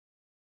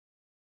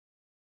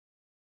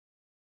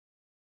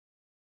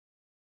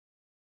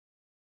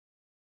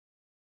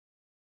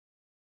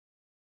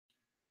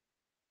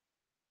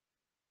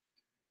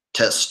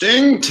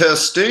Testing,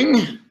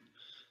 testing.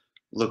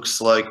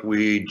 Looks like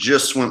we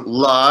just went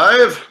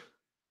live.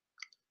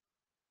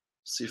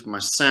 See if my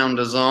sound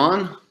is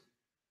on.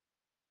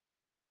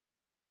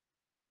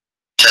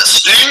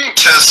 Testing,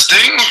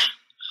 testing.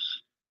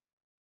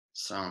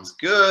 Sounds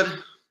good.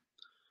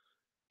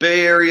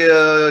 Bay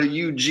Area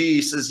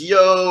UG says,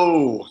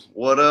 yo,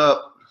 what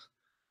up?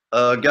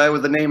 A guy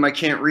with a name I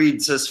can't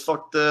read says,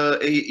 fuck the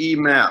AE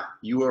map.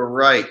 You are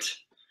right.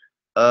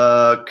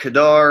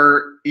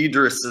 Kadar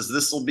Idris says,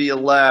 this will be a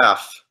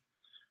laugh.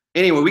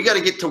 Anyway, we got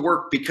to get to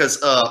work because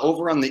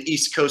over on the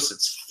East Coast,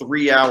 it's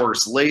 3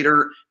 hours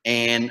later,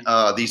 and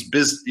a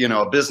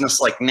business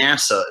like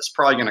NASA is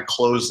probably going to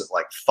close at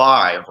like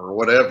 5 or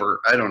whatever.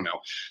 I don't know.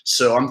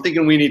 So I'm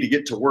thinking we need to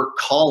get to work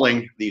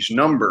calling these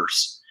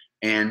numbers.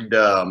 And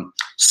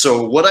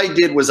so what I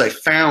did was I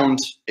found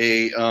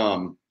a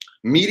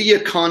media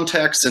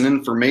contacts and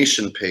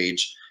information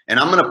page, and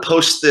I'm going to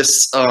post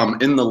this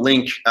in the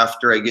link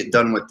after I get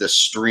done with this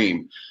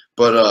stream.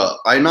 But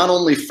I not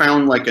only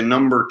found like a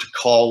number to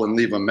call and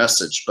leave a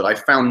message, but I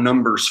found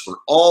numbers for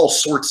all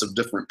sorts of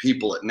different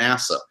people at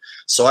NASA.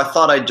 So I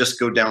thought I'd just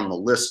go down the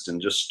list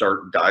and just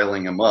start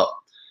dialing them up.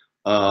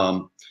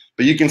 But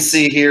you can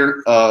see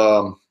here,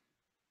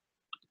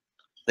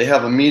 they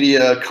have a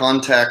media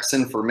contacts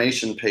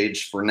information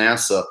page for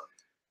NASA,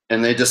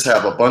 and they just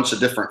have a bunch of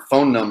different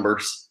phone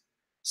numbers.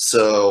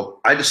 So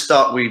I just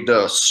thought we'd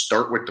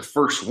start with the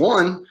first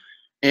one.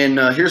 And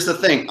here's the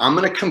thing, I'm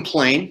going to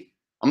complain.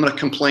 I'm going to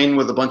complain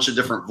with a bunch of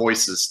different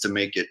voices to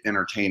make it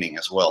entertaining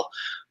as well.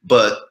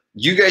 But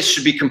you guys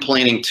should be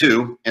complaining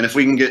too. And if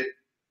we can get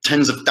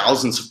tens of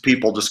thousands of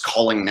people just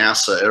calling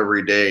NASA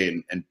every day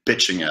and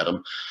bitching at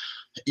them,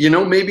 you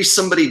know, maybe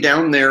somebody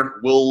down there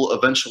will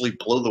eventually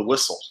blow the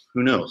whistle.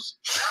 Who knows?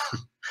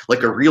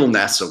 Like a real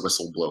NASA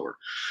whistleblower.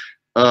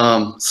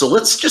 So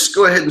let's just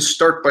go ahead and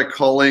start by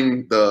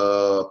calling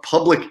the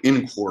public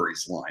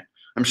inquiries line.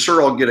 I'm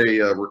sure I'll get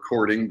a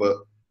recording, but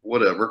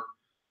whatever.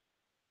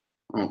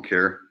 I don't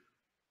care.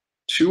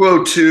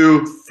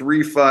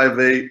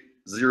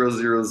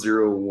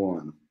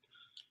 202-358-0001.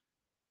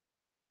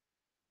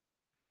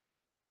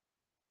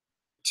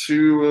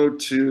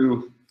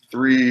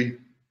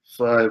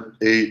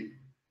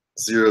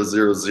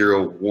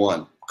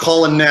 202-358-0001.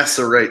 Calling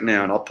NASA right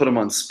now, and I'll put them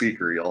on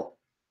speaker, y'all.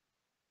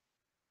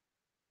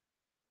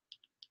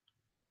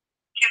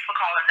 Thank you for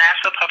calling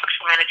NASA Public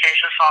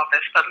Communications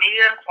Office. For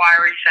media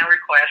inquiries and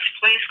requests,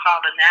 please call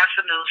the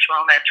NASA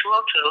newsroom at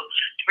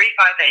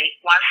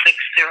 202-358-1600.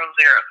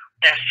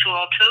 That's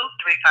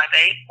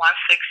 202-358-1600.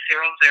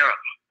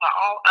 For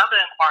all other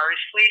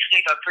inquiries, please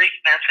leave a brief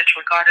message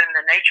regarding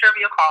the nature of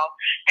your call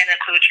and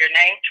include your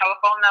name,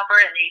 telephone number,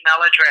 and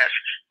email address.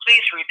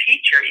 Please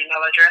repeat your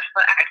email address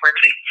for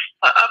accuracy.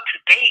 For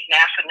up-to-date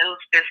NASA news,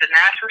 visit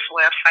NASA's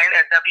website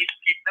at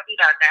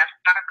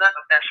www.nasa.gov.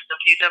 That's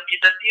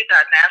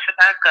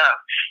www.nasa.gov.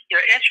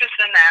 Your interest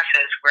in NASA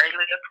is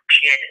greatly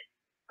appreciated.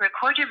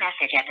 Record your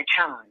message at the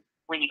tone.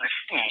 When you are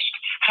finished,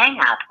 hang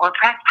up or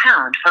press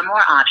pound for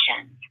more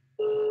options.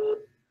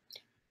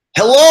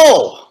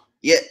 Hello!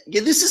 Yeah,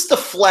 this is the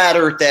Flat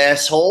Earth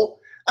asshole.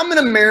 I'm an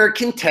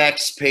American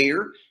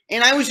taxpayer,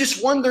 and I was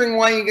just wondering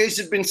why you guys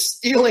have been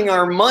stealing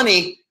our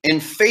money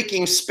and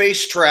faking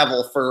space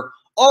travel for,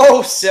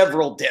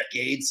 several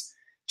decades.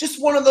 Just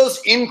one of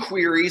those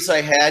inquiries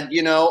I had,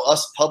 you know,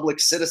 us public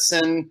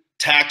citizen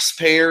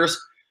taxpayers.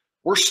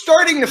 We're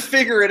starting to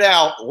figure it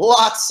out,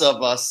 lots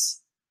of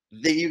us,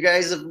 that you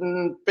guys have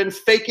been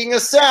faking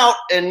us out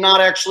and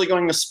not actually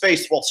going to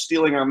space while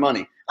stealing our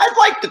money. I'd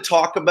like to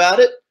talk about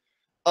it.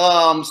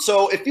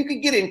 So if you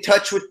could get in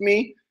touch with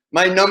me,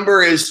 my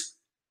number is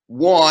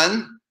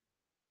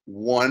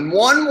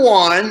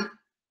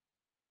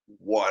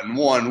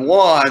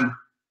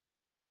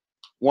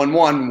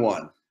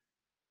 1-111-111-111,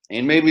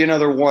 and maybe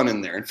another 1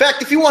 in there. In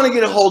fact, if you want to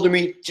get a hold of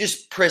me,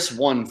 just press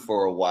 1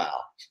 for a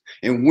while,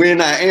 and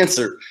when I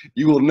answer,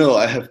 you will know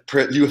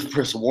you have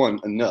pressed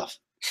 1 enough.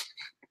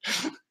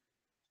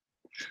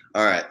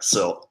 All right,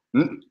 so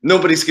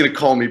nobody's going to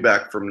call me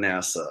back from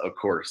NASA, of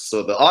course.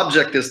 So the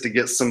object is to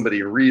get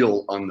somebody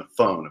real on the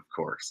phone, of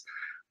course.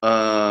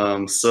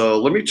 So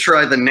let me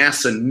try the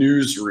NASA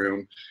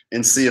newsroom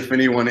and see if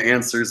anyone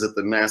answers at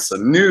the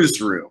NASA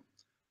newsroom.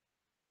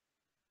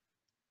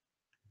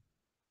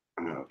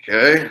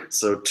 Okay,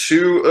 so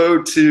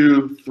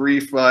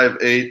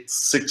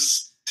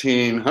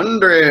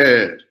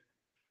 202-358-1600.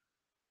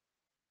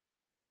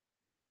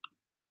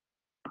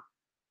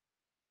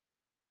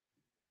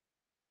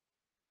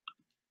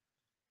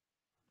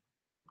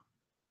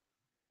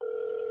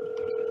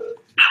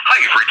 Hi,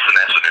 you've reached the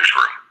NASA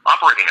newsroom.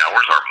 Operating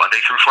hours are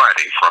Monday through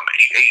Friday from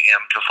 8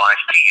 a.m. to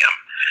 5 p.m.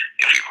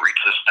 If you've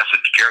reached this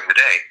message during the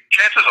day,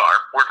 chances are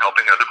we're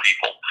helping other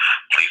people.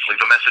 Please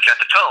leave a message at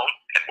the tone,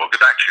 and we'll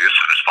get back to you as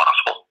soon as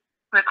possible.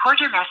 Record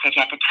your message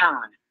at the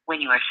tone. When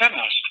you are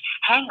finished,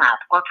 hang up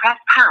or press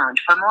pound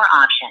for more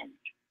options.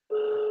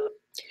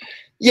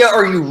 Yeah,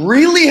 are you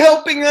really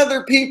helping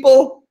other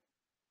people?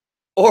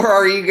 Or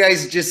are you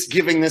guys just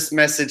giving this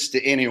message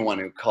to anyone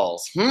who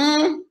calls?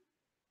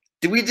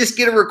 Did we just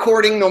get a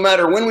recording no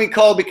matter when we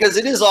call? Because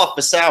it is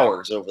office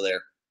hours over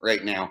there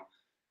right now.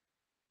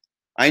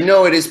 I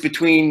know it is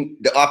between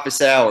the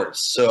office hours.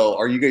 So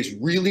are you guys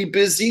really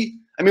busy?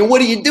 I mean,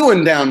 what are you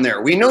doing down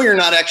there? We know you're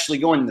not actually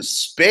going to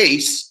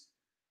space.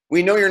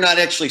 We know you're not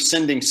actually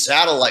sending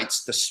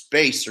satellites to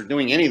space or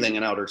doing anything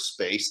in outer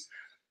space.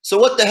 So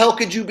what the hell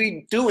could you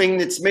be doing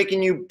that's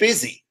making you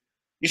busy?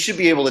 You should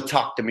be able to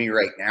talk to me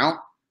right now.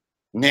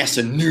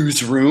 NASA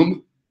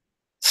newsroom.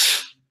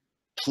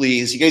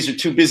 Please, you guys are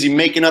too busy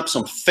making up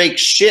some fake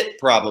shit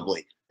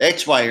probably.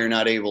 That's why you're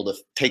not able to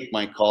take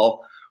my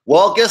call.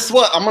 Well, guess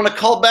what? I'm going to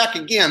call back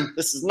again.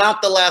 This is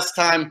not the last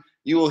time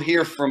you will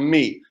hear from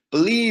me.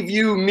 Believe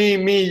you,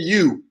 me,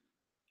 you.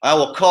 I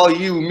will call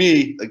you,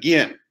 me,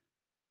 again.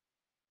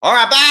 All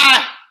right,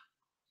 bye.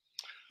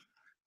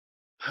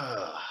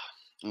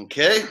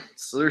 Okay,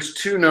 so there's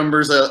 2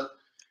 numbers that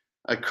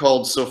I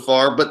called so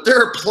far, but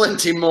there are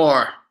plenty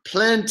more.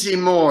 Plenty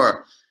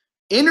more.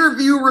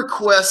 Interview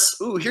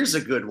requests. Ooh, here's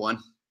a good one.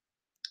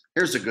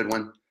 Here's a good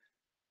one.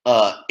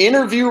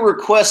 Interview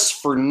requests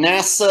for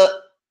NASA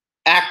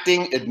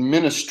Acting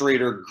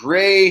Administrator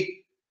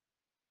Gray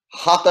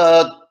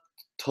Hata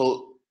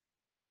Taluma?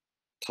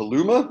 I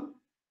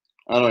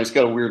don't know, he's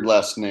got a weird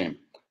last name.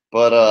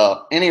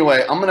 But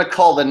anyway, I'm going to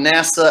call the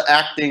NASA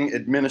Acting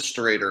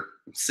Administrator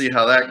and see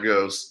how that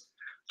goes.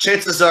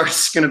 Chances are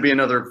it's going to be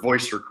another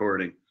voice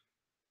recording.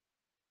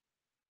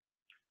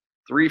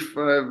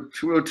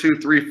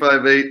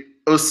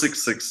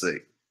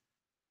 202-358-0668.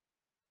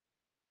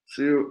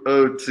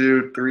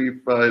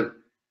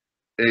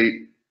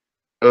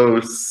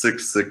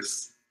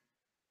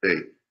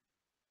 202-358-0668.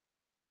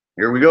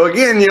 Here we go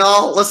again,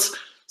 y'all. Let's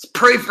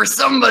pray for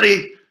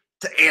somebody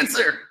to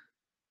answer.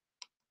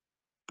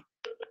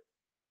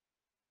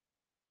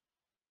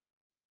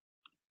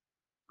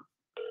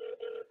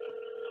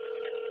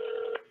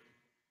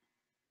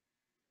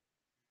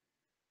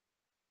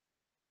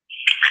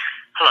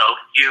 Hello,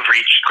 you've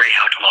reached Gray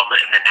Hautaloma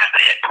in the NASA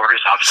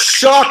headquarters office.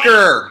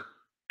 Shocker!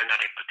 I'm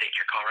not able to take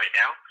your call right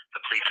now,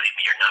 but please leave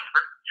me your number,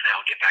 and I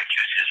will get back to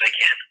you as soon as I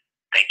can.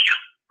 Thank you.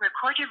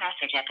 Record your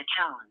message at the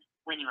tone.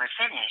 When you are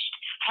finished,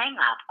 hang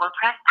up or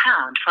press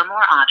pound for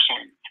more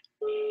options.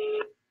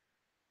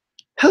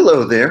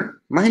 Hello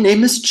there. My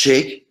name is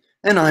Jake,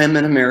 and I am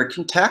an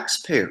American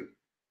taxpayer.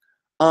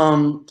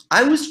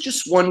 I was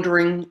just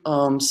wondering,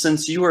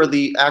 since you are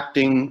the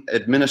acting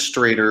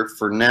administrator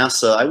for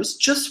NASA, I was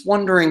just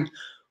wondering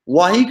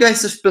why you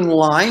guys have been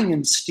lying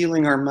and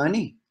stealing our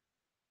money.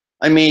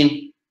 I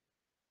mean,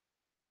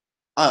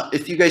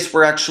 if you guys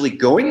were actually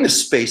going to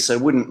space, I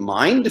wouldn't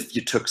mind if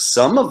you took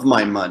some of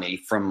my money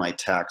from my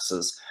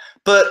taxes.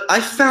 But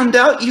I found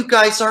out you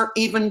guys aren't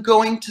even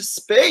going to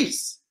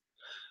space.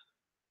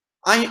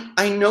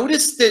 I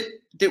noticed that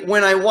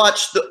when I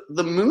watched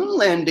the moon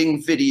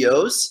landing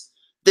videos,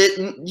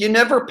 that you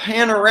never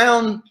pan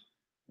around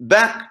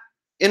back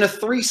in a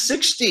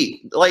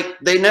 360. Like,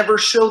 they never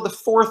show the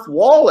fourth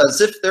wall as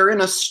if they're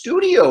in a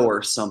studio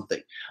or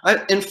something.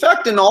 In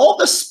fact, in all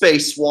the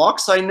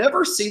spacewalks, I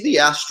never see the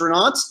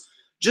astronauts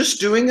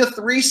just doing a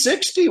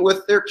 360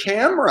 with their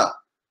camera.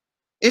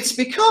 It's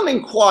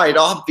becoming quite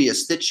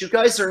obvious that you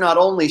guys are not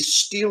only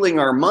stealing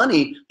our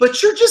money,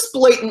 but you're just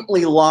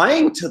blatantly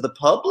lying to the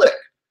public.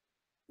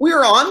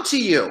 We're on to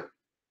you,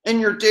 and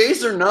your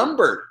days are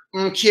numbered,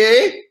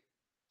 okay?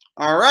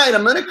 All right,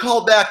 I'm going to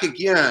call back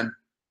again.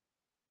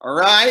 All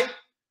right,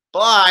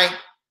 bye.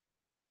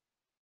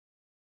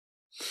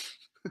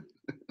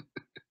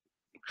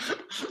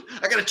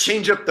 I got to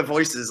change up the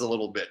voices a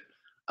little bit.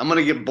 I'm going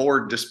to get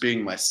bored just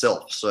being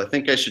myself, so I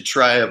think I should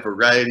try a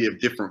variety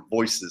of different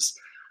voices.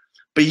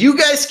 But you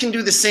guys can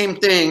do the same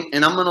thing,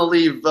 and I'm going to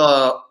leave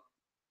the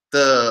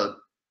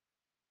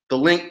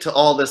link to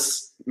all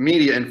this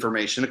media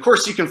information. Of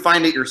course, you can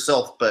find it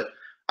yourself, but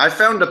I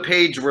found a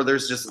page where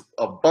there's just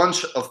a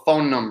bunch of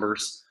phone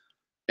numbers,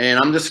 and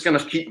I'm just going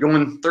to keep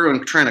going through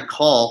and trying to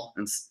call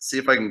and see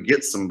if I can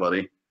get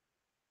somebody.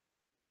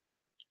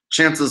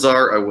 Chances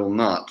are I will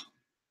not.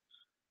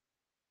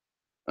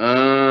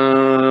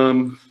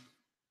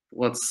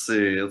 Let's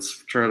see.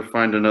 Let's try to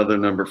find another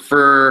number.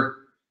 For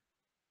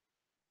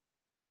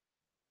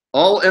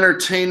all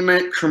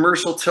entertainment,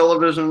 commercial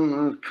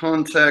television,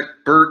 contact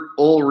Bert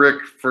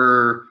Ulrich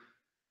for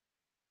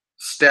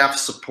staff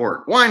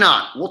support. Why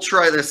not? We'll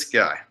try this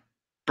guy.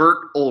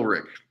 Bert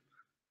Ulrich.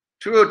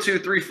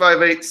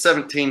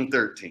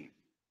 202-358-1713.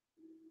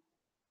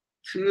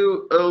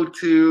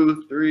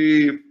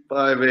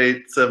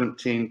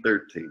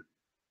 202-358-1713.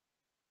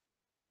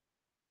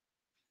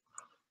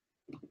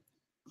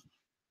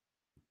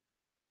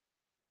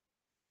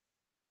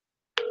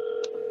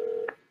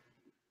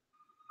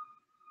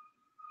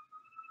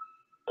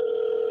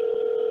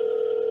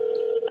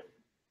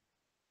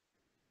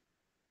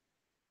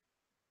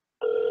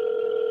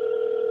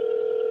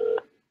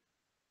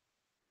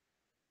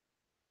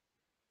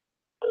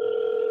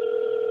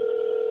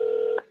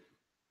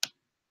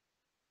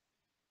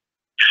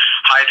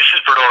 Hi, this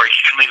is Bert Ulrich.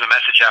 You can leave a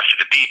message after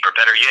the beep, or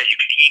better yet, you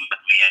can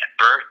email me at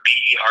Bert,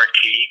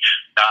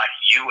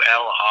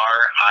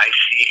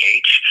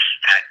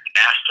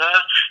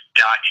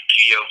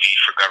 BERT.ULRICH@nasa.gov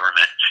for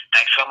government.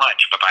 Thanks so much.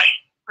 Bye-bye.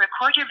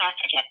 Record your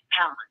message at the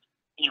tone.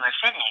 When you are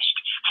finished,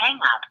 hang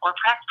up or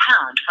press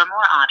pound for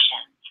more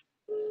options.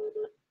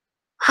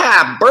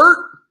 Hi,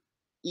 Bert.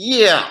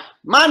 Yeah,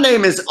 my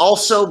name is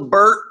also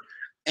Bert,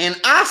 and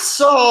I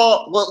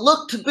saw what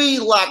looked to be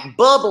like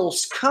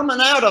bubbles coming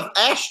out of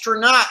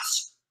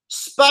astronauts'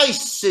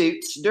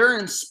 spacesuits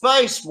during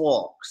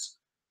spacewalks.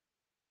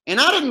 And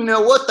I didn't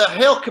know what the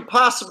hell could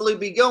possibly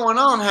be going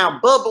on, how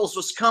bubbles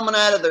was coming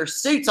out of their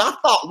suits. I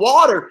thought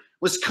water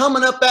was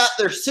coming up out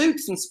their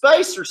suits in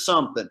space or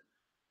something.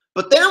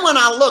 But then when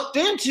I looked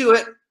into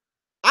it,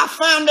 I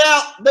found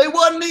out they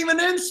wasn't even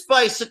in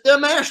space, that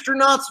them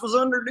astronauts was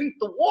underneath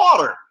the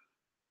water.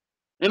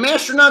 Them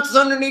astronauts is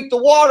underneath the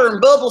water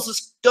and bubbles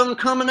is done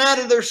coming out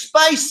of their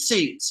space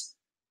suits.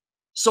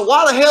 So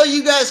why the hell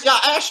you guys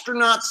got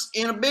astronauts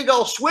in a big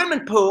old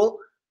swimming pool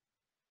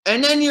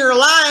and then you're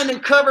lying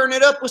and covering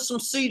it up with some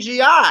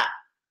CGI?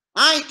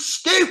 I ain't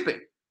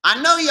stupid.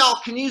 I know y'all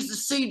can use the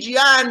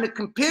CGI in the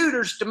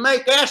computers to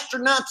make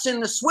astronauts in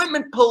the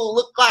swimming pool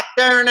look like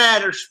they're in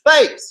outer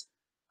space.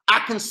 I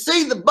can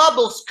see the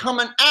bubbles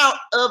coming out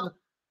of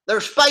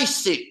their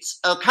spacesuits,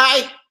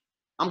 okay?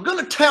 I'm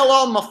gonna tell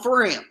all my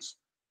friends,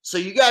 so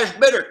you guys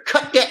better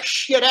cut that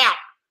shit out,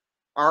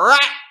 all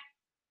right?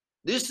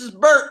 This is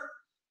Bert,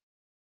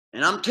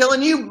 and I'm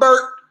telling you,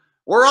 Bert,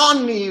 we're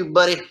on to you,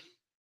 buddy,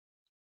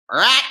 all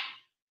right?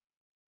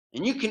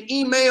 And you can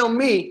email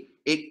me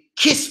at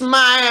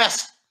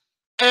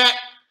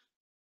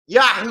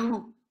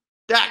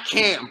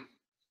kissmyass@yahoo.com.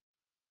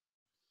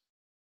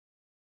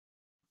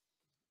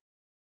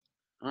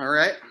 All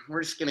right,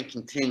 we're just going to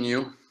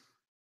continue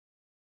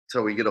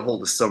until we get a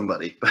hold of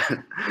somebody. But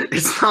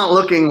it's not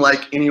looking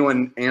like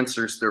anyone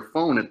answers their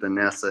phone at the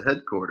NASA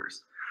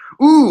headquarters.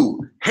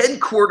 Ooh,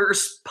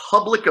 headquarters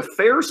public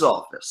affairs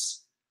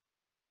office.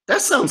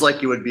 That sounds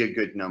like it would be a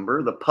good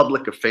number, the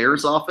public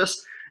affairs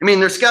office. I mean,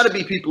 there's got to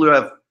be people who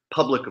have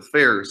public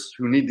affairs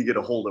who need to get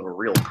a hold of a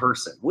real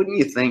person. Wouldn't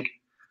you think?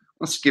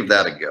 Let's give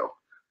that a go.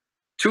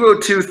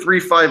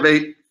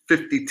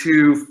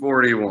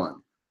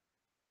 202-358-5241.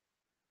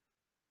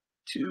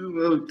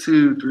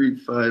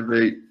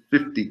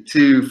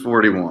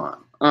 202-358-5241.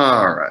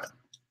 All right.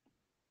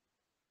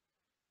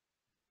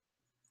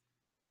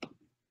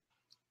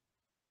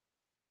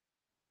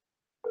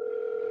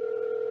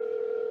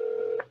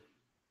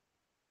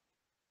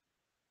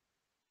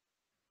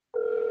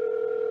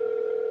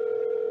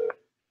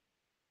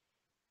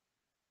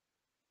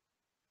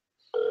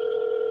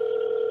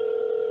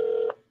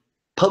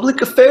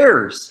 Public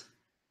affairs.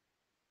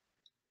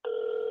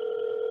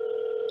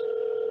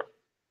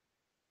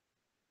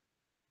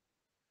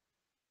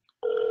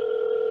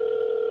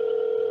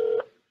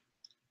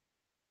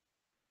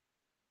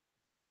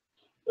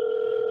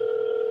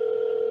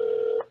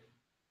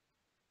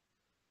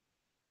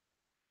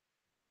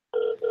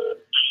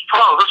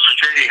 Hello, this is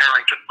J.D.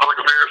 Harrington,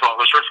 Public Affairs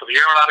Officer for the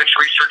Aeronautics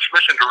Research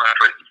Mission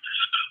Directorate.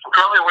 I'm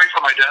currently away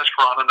from my desk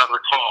or on another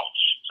call.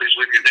 Please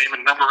leave your name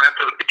and number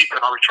after the beep, and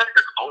I'll return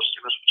your call as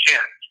soon as we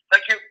can.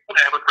 Thank you, and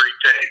have a great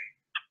day.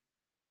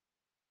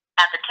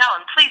 At the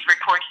tone, please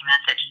record your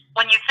message.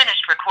 When you've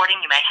finished recording,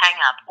 you may hang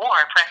up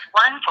or press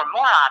 1 for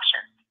more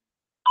options.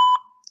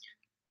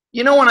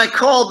 You know, when I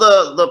call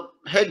the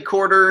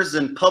headquarters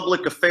and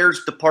public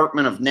affairs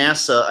department of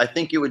NASA, I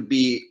think it would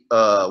be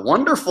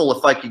wonderful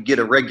if I could get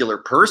a regular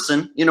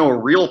person, you know, a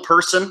real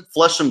person,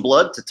 flesh and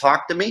blood, to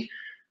talk to me.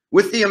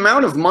 With the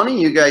amount of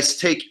money you guys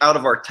take out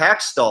of our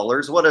tax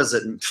dollars, what is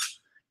it,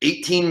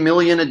 18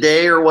 million a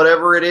day or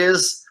whatever it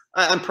is?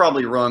 I'm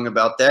probably wrong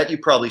about that. You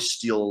probably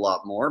steal a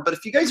lot more. But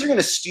if you guys are going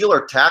to steal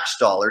our tax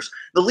dollars,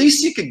 the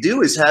least you could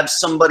do is have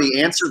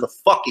somebody answer the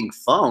fucking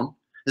phone.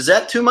 Is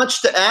that too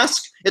much to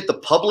ask at the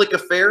public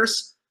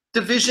affairs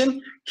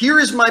division? Here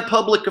is my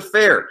public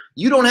affair.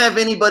 You don't have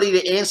anybody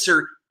to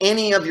answer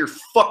any of your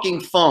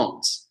fucking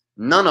phones.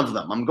 None of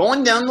them. I'm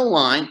going down the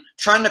line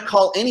trying to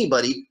call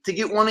anybody to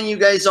get one of you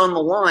guys on the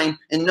line,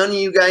 and none of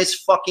you guys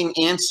fucking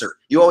answer.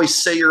 You always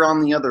say you're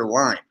on the other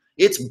line.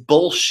 It's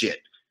bullshit.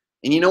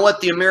 And you know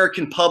what? The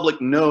American public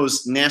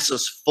knows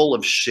NASA's full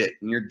of shit,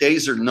 and your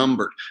days are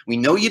numbered. We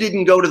know you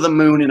didn't go to the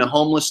moon in a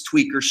homeless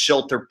tweaker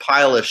shelter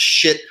pile of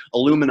shit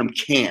aluminum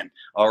can,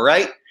 all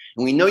right?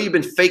 And we know you've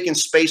been faking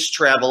space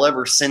travel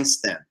ever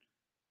since then.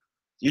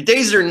 Your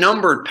days are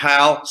numbered,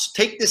 pal. So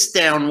take this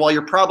down while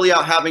you're probably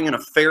out having an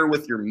affair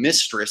with your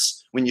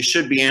mistress when you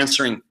should be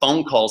answering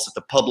phone calls at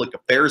the public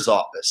affairs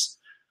office.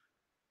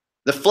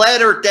 The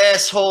flat earth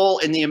asshole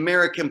and the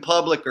American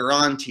public are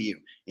on to you.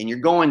 And you're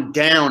going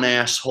down,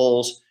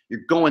 assholes.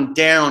 You're going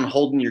down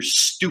holding your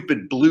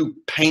stupid blue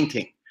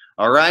painting.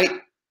 All right?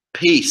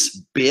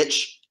 Peace,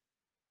 bitch.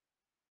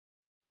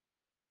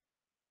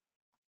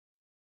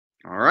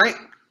 All right?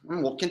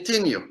 And we'll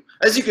continue.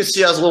 As you can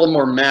see, I was a little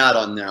more mad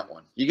on that one.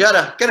 You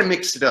gotta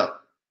mix it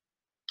up.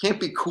 Can't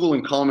be cool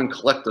and calm and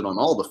collected on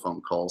all the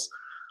phone calls.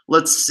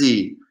 Let's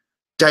see.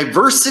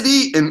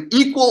 Diversity and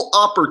equal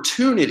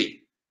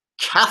opportunity,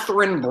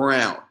 Catherine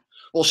Brown.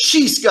 Well,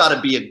 she's got to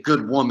be a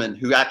good woman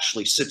who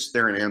actually sits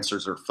there and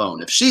answers her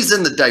phone. If she's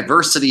in the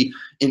diversity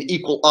and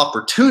equal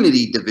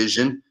opportunity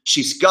division,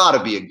 she's got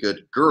to be a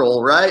good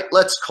girl, right?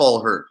 Let's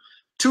call her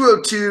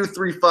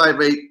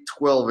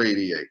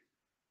 202-358-1288.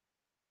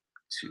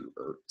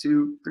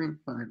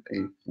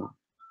 202-358-1288.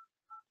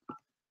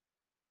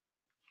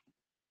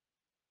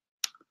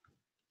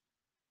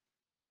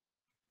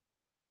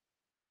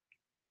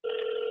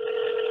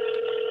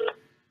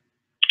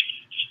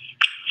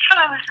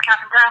 Hello, this is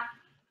Catherine Brown.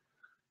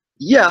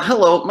 Yeah,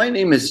 hello. My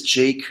name is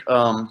Jake.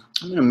 I'm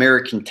an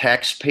American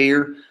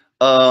taxpayer.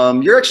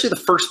 You're actually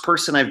the first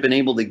person I've been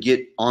able to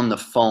get on the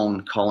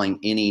phone calling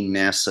any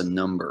NASA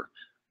number.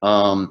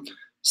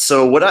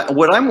 So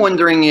what I'm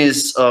wondering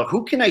is,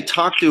 who can I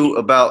talk to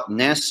about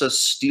NASA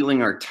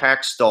stealing our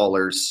tax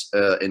dollars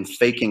and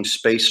faking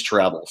space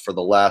travel for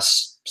the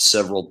last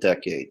several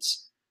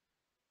decades?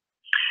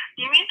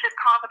 You need to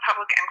call the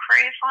public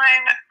inquiries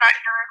line about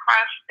your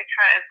request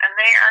and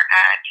they are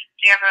at,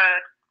 do you have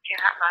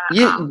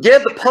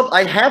a,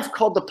 I have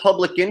called the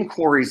public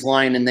inquiries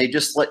line and they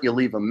just let you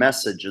leave a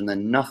message and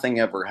then nothing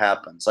ever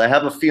happens. I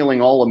have a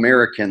feeling all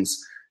Americans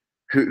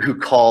who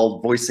call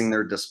voicing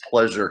their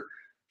displeasure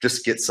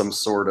just get some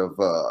sort of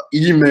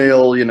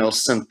email,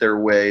 sent their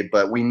way,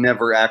 but we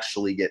never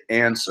actually get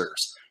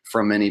answers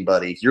from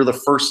anybody. You're the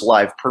first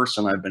live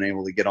person I've been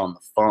able to get on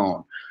the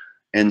phone.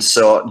 And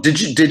so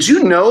did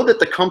you know that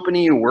the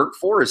company you work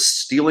for is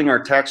stealing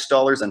our tax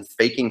dollars and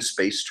faking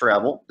space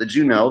travel? Did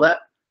you know that?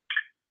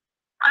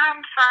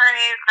 I'm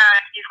sorry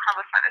that you've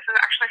called this line. This is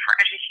actually for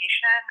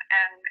education,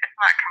 and it's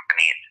not a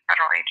company, it's a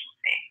federal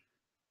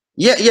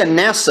agency. Yeah,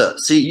 NASA.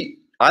 See,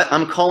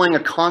 I'm calling a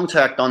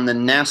contact on the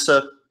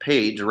NASA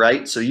page,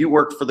 right? So you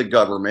work for the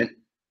government,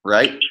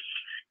 right?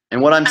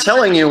 And what I'm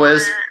telling you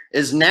is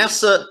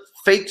NASA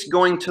faked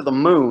going to the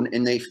moon,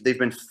 and they've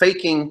been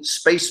faking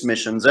space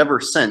missions ever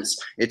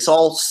since. It's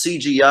all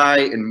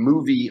CGI and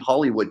movie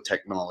Hollywood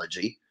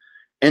technology,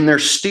 and they're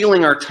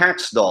stealing our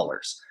tax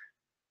dollars.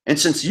 And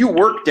since you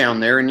work down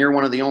there and you're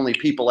one of the only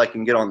people I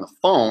can get on the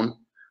phone,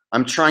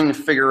 I'm trying to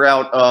figure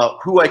out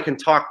who I can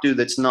talk to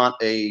that's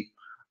not a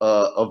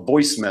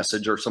voice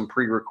message or some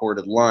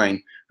pre-recorded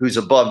line who's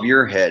above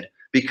your head,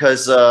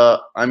 because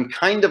I'm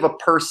kind of a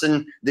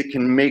person that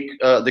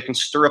can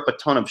stir up a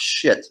ton of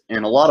shit,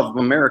 and a lot of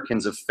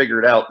Americans have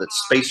figured out that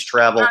space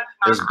travel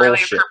is bullshit. Really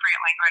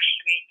appropriate language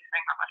to be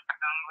using on the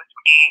phone with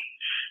me.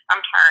 I'm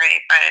sorry,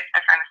 but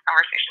I find this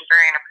conversation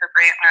very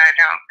inappropriate, and I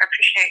don't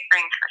appreciate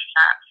being cursed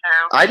at. So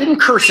I didn't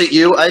curse at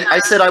you. I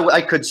said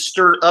I could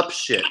stir up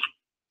shit.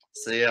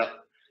 So yeah,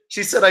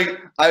 she said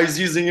I was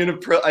using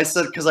I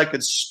said because I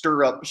could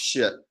stir up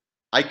shit.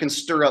 I can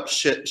stir up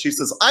shit. She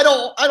says I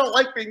don't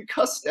like being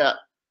cussed at.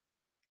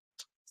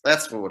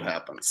 That's what would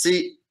happen.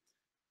 See,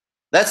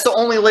 that's the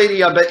only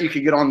lady I bet you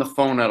could get on the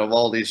phone out of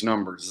all these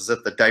numbers, is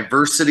at the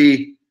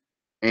diversity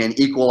and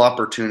equal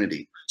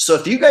opportunity. So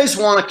if you guys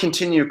want to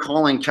continue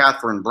calling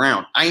Catherine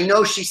Brown, I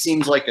know she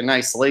seems like a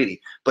nice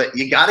lady, but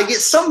you got to get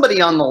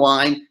somebody on the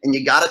line and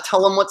you got to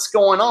tell them what's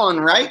going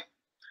on, right?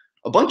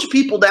 A bunch of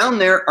people down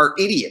there are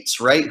idiots,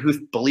 right? Who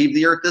believe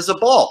the earth is a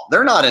ball.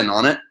 They're not in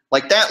on it.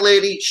 Like that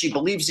lady, she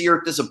believes the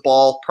earth is a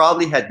ball,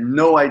 probably had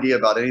no idea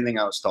about anything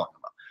I was talking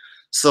about.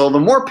 So the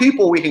more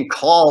people we can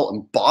call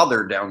and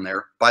bother down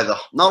there by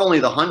not only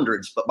the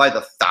hundreds, but by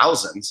the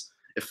thousands,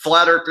 if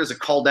flat earthers are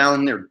called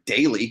down there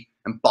daily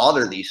and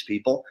bother these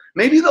people,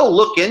 maybe they'll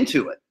look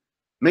into it.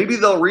 Maybe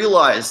they'll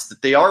realize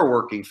that they are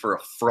working for a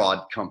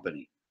fraud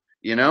company,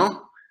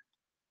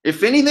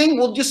 If anything,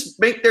 we'll just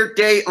make their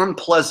day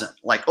unpleasant.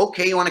 Like,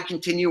 okay, you want to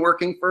continue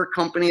working for a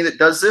company that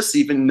does this,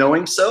 even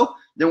knowing so?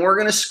 Then we're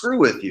going to screw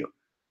with you.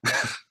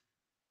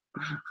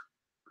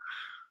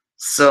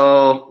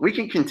 So we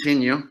can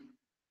continue.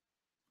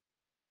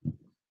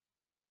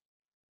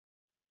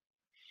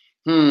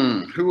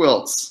 Who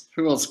else?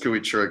 Who else could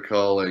we try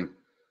calling?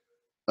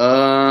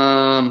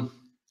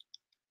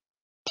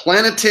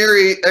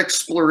 Planetary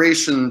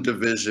Exploration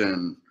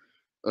Division,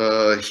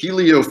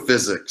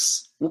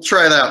 Heliophysics. We'll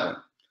try that one.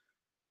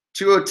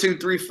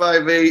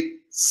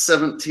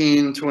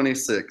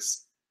 202-358-1726.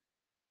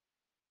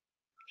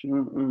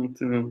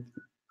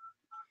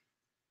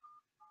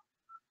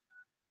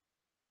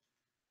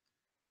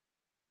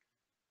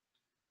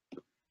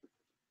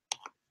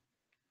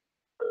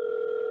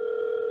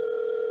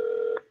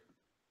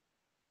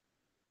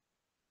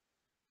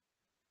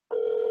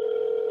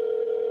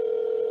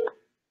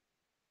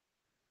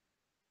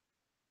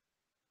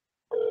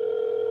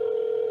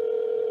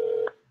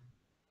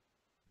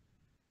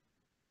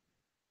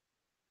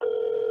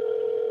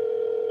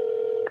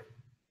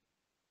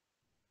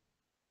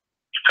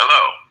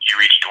 Hello, you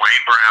reached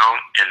Dwayne Brown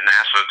in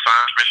NASA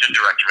Science Mission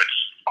Directorate's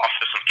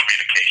Office of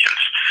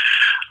Communications.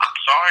 I'm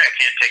sorry I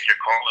can't take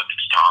your call at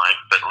this time,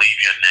 but leave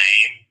your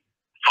name,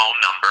 phone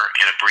number,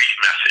 and a brief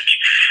message,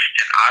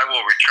 and I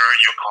will return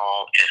your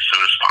call as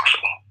soon as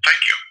possible.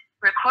 Thank you.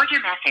 Record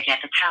your message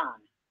at the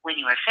tone. When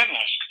you are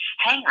finished,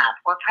 hang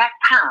up or press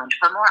pound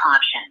for more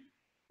options.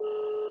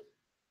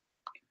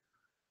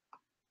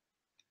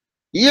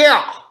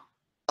 Yeah.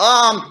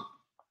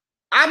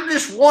 I'm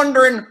just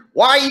wondering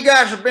why you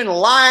guys have been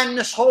lying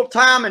this whole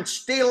time and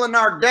stealing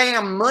our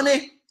damn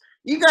money.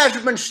 You guys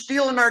have been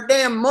stealing our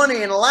damn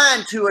money and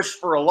lying to us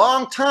for a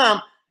long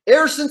time.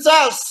 Ever since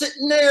I was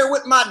sitting there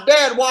with my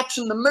dad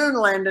watching the moon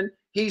landing,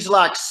 he's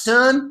like,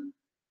 son,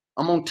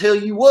 I'm gonna tell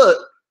you what,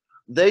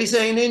 they's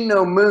ain't in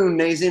no moon,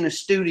 they's in a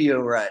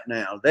studio right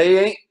now.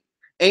 They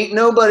ain't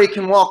nobody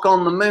can walk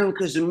on the moon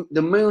because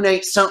the moon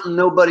ain't something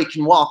nobody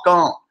can walk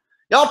on.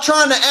 Y'all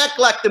trying to act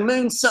like the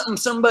moon's something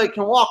somebody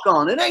can walk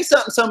on. It ain't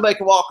something somebody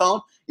can walk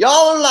on.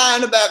 Y'all are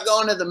lying about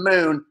going to the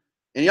moon,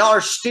 and y'all are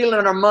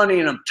stealing our money,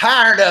 and I'm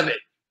tired of it.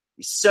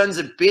 You sons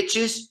of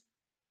bitches.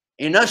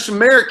 And us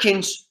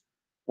Americans,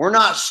 we're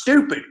not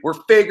stupid.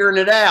 We're figuring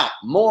it out.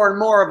 More and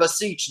more of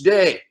us each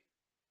day.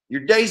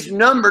 Your day's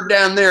numbered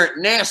down there at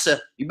NASA.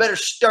 You better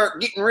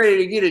start getting ready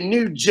to get a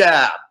new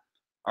job.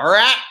 All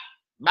right?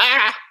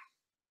 Bye.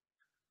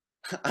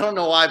 I don't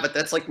know why, but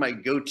that's like my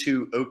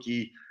go-to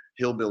Okie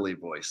hillbilly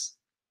voice.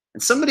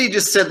 And somebody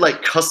just said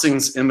like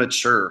cussing's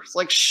immature. It's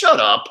like, shut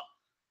up.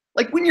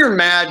 Like when you're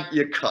mad,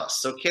 you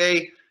cuss,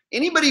 okay?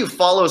 Anybody who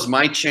follows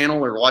my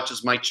channel or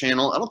watches my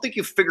channel, I don't think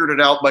you've figured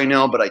it out by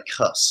now, but I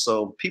cuss.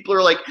 So people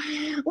are like,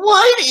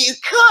 why do you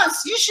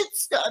cuss? You should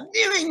stop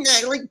doing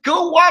that. Like,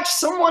 go watch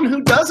someone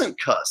who doesn't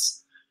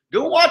cuss.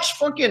 Go watch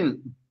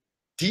fucking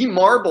D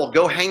Marble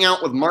go hang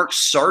out with Mark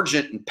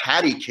Sargent and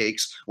patty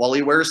cakes while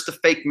he wears the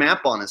fake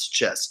map on his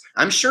chest.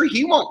 I'm sure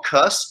he won't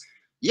cuss.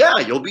 Yeah,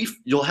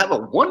 you'll have a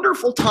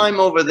wonderful time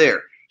over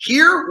there.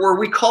 Here, where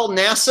we call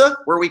NASA,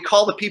 where we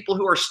call the people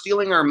who are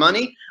stealing our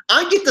money,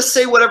 I get to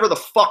say whatever the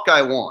fuck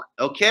I want,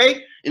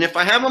 okay? And if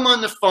I have them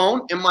on the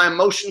phone and my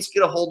emotions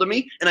get a hold of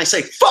me and I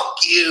say, fuck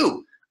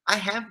you, I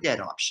have that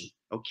option,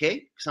 okay?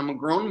 Because I'm a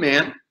grown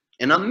man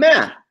and I'm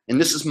mad. And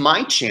this is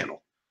my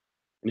channel.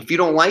 And if you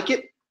don't like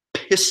it,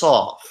 piss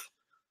off.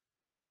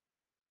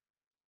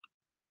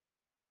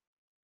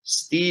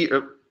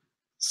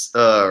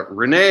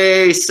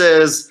 Renee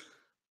says,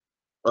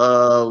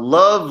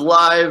 love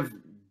live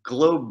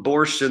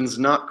globe-bortions,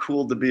 not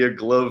cool to be a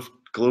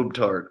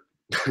globe-tard.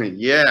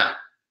 Yeah,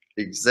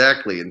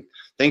 exactly. And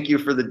thank you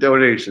for the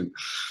donation.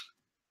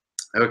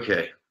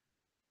 Okay.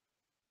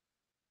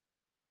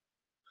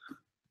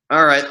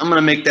 All right, I'm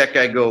gonna make that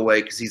guy go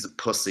away because he's a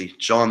pussy.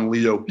 John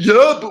Leo.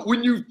 Yeah, but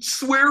when you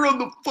swear on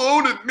the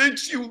phone, it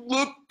makes you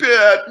look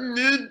bad.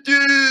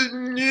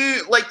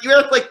 Like, you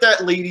act like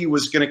that lady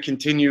was gonna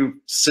continue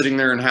sitting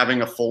there and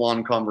having a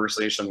full-on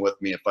conversation with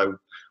me if I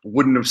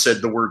wouldn't have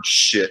said the word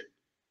shit.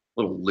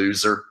 Little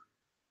loser.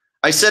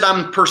 I said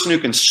I'm a person who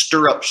can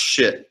stir up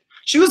shit.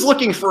 She was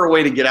looking for a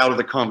way to get out of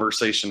the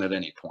conversation at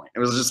any point. It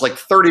was just like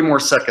 30 more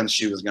seconds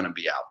she was gonna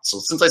be out. So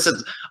since I said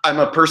I'm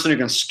a person who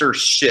can stir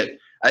shit,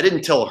 I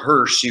didn't tell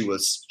her she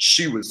was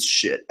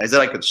shit. I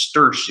said I could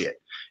stir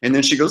shit. And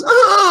then she goes,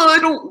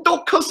 oh,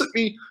 don't cuss at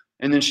me.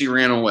 And then she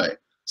ran away.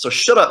 So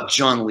shut up,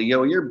 John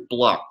Leo. You're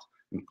blocked.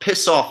 And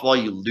piss off all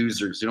you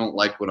losers who don't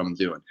like what I'm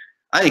doing.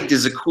 I think this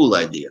is a cool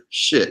idea.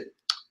 Shit.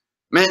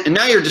 Man, and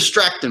now you're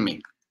distracting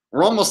me.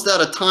 We're almost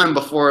out of time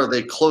before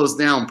they close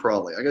down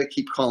probably. I gotta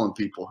keep calling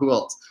people. Who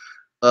else?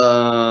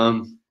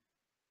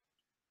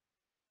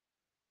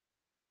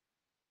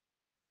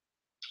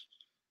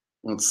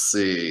 Let's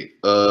see.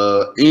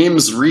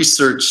 Ames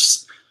Research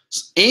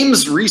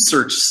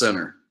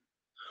Center.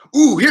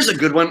 Ooh, here's a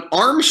good one.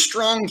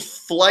 Armstrong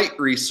Flight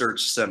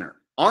Research Center.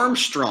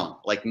 Armstrong,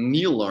 like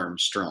Neil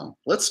Armstrong.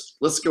 Let's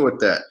go with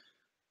that.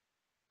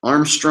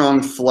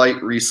 Armstrong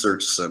Flight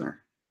Research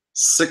Center.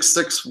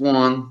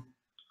 661.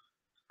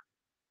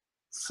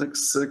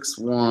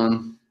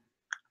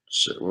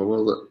 Shit, what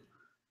was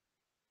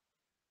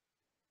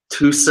it?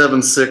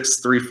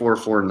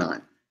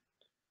 276-3449.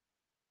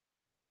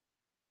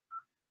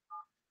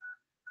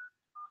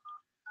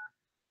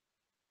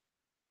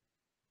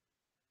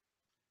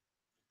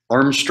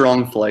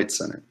 Armstrong Flight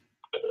Center.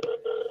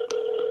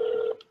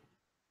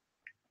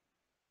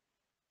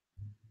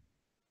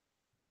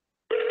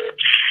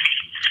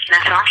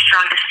 That's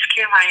Armstrong. This is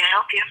Q. How may I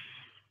help you?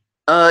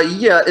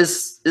 Yeah,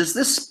 is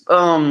this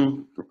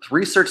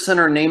research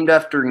center named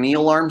after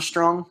Neil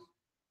Armstrong?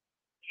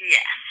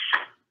 Yes,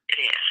 it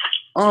is.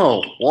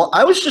 Oh, well,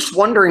 I was just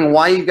wondering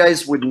why you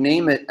guys would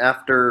name it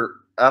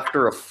after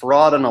a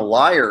fraud and a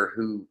liar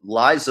who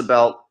lies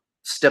about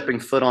stepping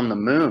foot on the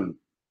moon.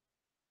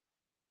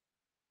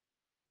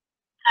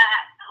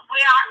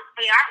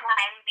 We aren't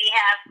lying. We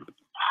have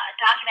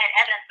documented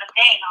evidence of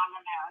being on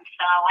the moon.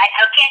 So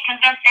I can't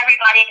convince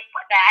everybody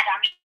with that, I'm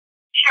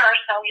sure.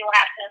 So you'll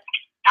have to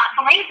not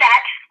believe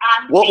that.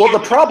 Well, the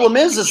problem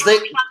is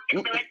they. We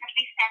built the rocket.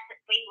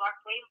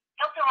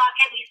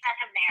 We sent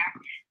them there.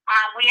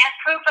 We have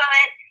proof of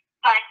it,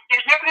 but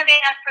there's never going to be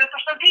enough proof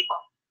for some people.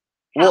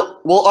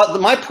 Well,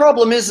 my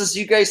problem is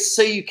you guys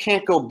say you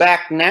can't go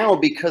back now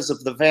because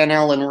of the Van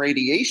Allen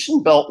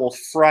radiation belt will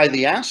fry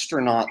the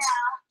astronauts.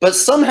 But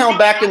somehow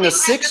back in the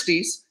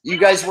 60s, you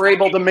guys were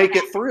able to make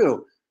it through.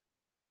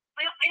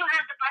 We don't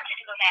have the budget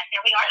to go back. back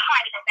there. We are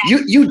trying to go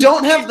back. You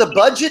don't have the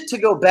budget to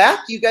go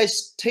back? You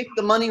guys take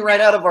the money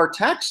right out of our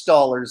tax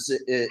dollars.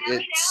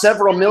 It's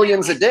several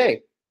millions a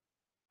day.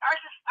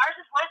 Ours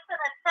is less than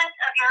a cent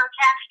of your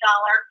tax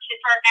dollar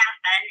for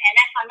NASA, and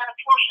that's another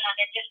portion of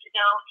it just to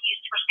go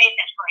use for space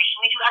exploration.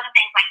 We do other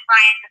things like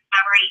science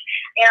discovery,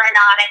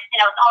 aeronautics. You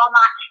know, it's all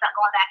not just about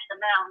going back to the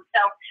moon.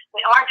 So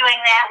we are doing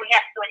that. We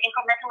have to do it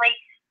incrementally,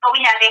 but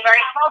we have a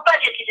very small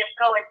budget to just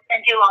go and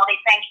do all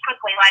these things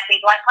quickly, like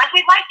we'd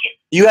like to.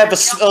 You have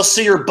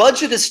so your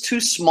budget is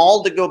too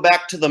small to go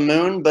back to the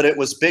moon, but it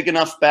was big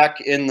enough back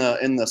in the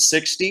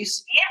 60s.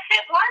 Yes,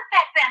 it was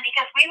back then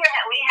because we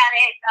had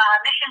a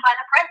mission by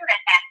the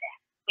president back then.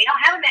 We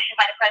don't have a mission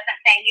by the president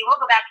saying you will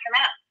go back to the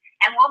moon,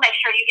 and we'll make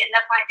sure you get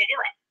enough money to do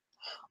it.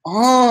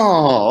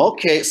 Oh,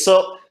 okay.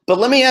 So, but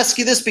let me ask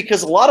you this,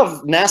 because a lot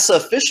of NASA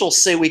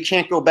officials say we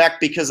can't go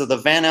back because of the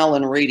Van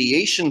Allen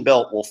radiation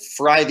belt will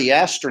fry the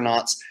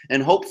astronauts,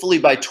 and hopefully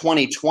by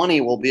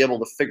 2020 we'll be able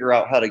to figure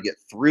out how to get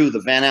through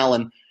the Van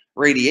Allen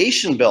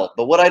radiation belt.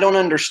 But what I don't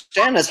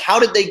understand is how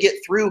did they get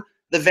through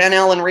the Van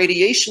Allen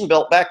radiation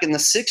belt back in the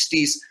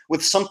 60s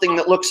with something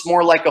that looks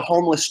more like a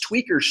homeless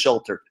tweaker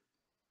shelter?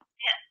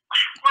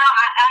 Well,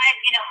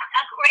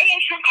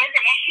 radiation is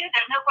an issue.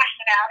 There's no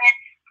question about it.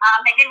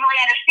 They didn't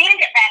really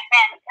understand it back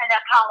then in the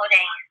Apollo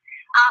days.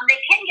 They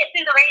can get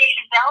through the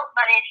radiation belt,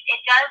 but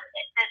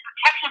the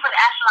protection for the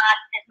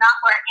astronauts is not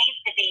where it needs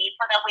to be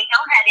so that we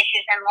don't have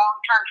issues in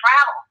long-term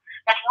travel.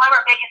 That's one of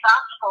our biggest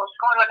obstacles,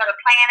 going to another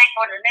planet,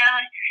 going to the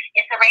moon.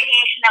 It's the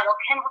radiation that will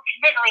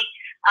continually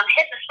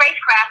hit the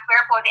spacecraft,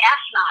 therefore the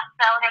astronauts.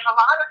 So there's a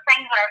lot of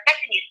things that are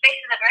affecting you.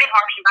 Space is a very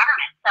harsh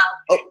environment. So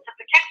to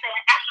protect the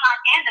astronaut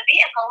and the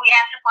vehicle, we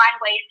have to find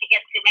ways to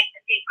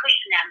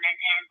cushion them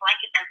and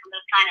blanket them from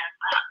those kind of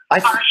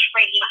harsh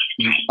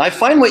radiation. I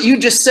find what you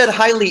just said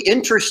highly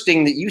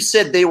interesting, that you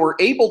said they were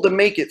able to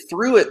make it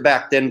through it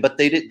back then, but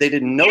they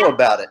didn't know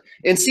about it.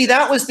 And see,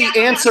 that was the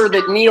answer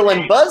that Neil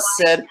and Buzz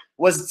said,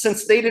 was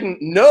since they didn't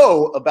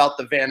know about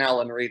the Van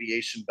Allen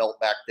radiation belt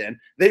back then,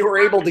 they were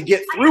able to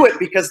get through it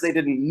because they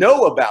didn't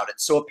know about it.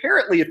 So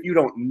apparently if you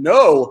don't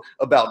know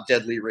about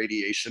deadly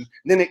radiation,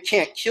 then it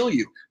can't kill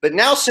you. But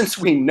now since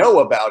we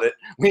know about it,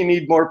 we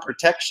need more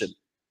protection.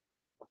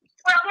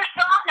 Well, we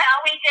still don't know.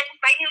 We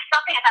knew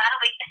something about it.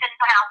 We just didn't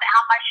know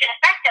how much it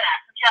affected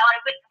us until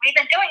we've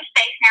been doing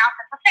space now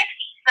since the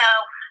 60s. So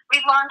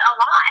we've learned a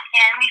lot,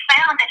 and we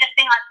found that just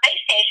being on space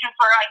station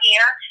for a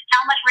year,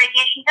 how much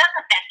radiation does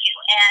affect you.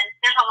 And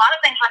there's a lot of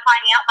things we're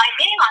finding out by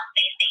being on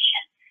space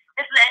station.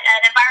 This is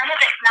an environment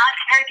that's not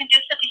very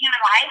conducive to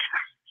human life,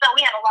 so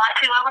we have a lot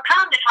to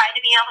overcome to try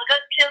to be able to go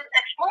to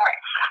explore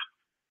it.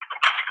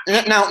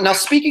 Now,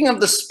 speaking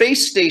of the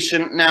space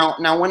station, now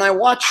when I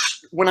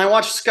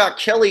watched Scott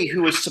Kelly,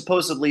 who was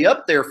supposedly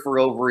up there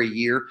for over a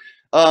year,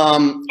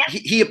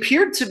 he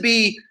appeared to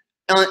be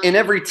in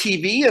every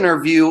TV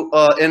interview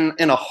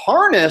in a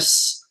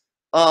harness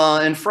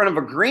in front of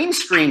a green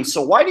screen.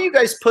 So why do you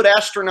guys put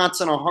astronauts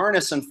in a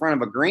harness in front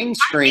of a green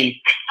screen?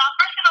 First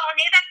of all,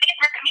 neither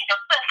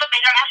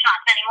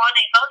astronauts anymore.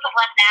 They both have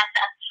left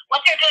NASA.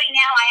 What they're doing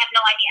now, I have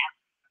no idea.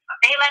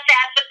 They left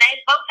NASA. They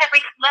both have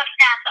left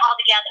NASA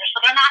altogether.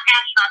 So they're not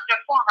astronauts.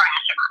 They're former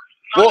astronauts.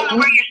 So I don't know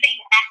where you're seeing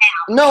that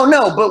now.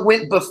 No,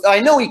 but I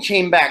know he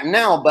came back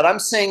now, but I'm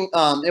saying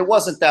it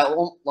wasn't that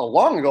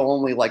long ago,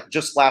 only like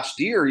just last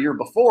year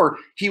before,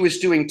 he was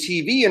doing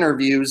TV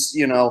interviews,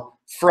 you know,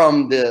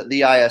 from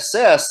the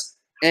ISS,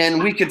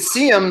 and we could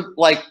see him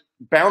like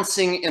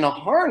bouncing in a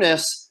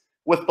harness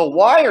with the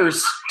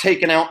wires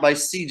taken out by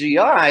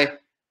CGI,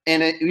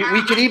 and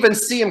we could even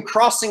see him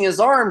crossing his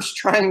arms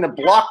trying to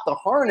block the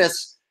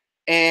harness.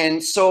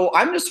 And so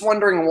I'm just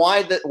wondering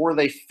why were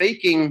they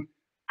faking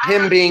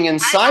him being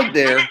inside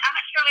there? I'm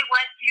not sure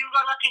what you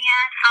were looking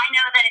at. I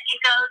know that if you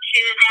go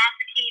to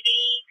NASA TV,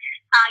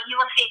 you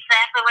will see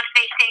exactly what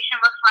space station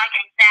looks like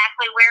and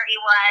exactly where he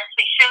was.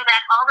 We show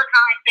that all the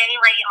time, daily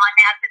on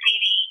NASA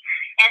TV,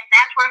 and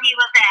that's where he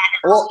was at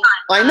all the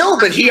time. I know,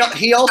 but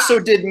he also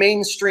did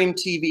mainstream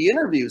TV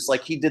interviews,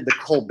 like he did the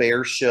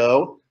Colbert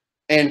Show,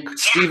 and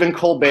Stephen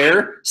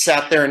Colbert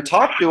sat there and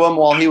talked to him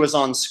while he was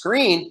on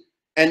screen,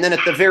 and then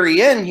at the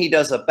very end, he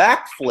does a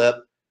backflip,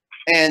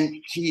 and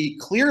he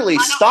clearly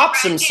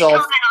stops himself. I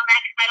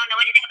don't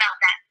know anything about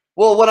that.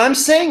 Well, what I'm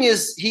saying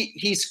is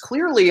he's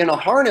clearly in a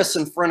harness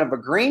in front of a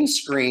green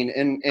screen,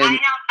 and I've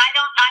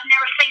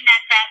never seen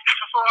that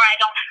before. I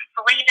don't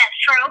believe that's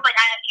true, but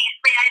I can't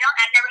say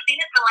I've never seen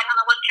it, so I don't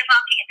know what you're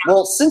talking about.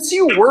 Well, since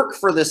you work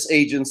for this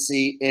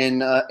agency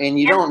and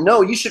you don't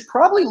know, you should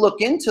probably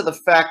look into the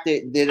fact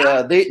that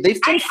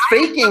they've been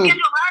faking. I look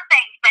into a lot of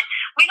things, but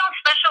we don't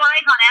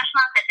specialize on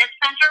astronauts at this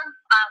center.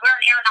 We're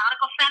an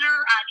aeronautical center.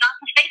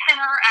 Johnson Space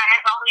Center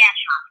has all the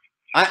astronauts.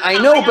 I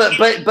know,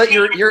 but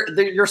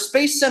your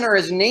space center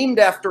is named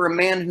after a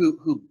man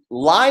who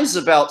lies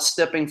about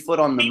stepping foot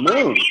on the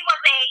moon. He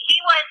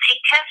was a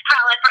test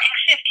pilot for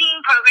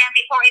X-15 program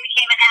before he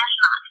became an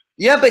astronaut.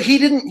 Yeah, but he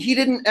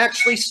didn't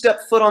actually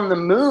step foot on the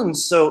moon,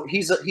 so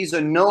he's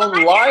a known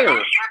liar.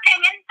 That's your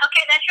opinion.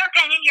 Okay, that's your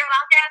opinion. You're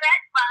allowed to have that.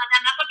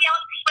 I'm not going to be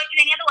able to persuade you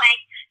any other way.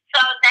 So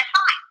that's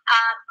fine.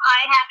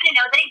 I happen to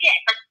know that he did,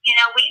 but you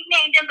know, we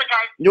named him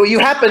because. No,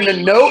 you happen to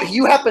know.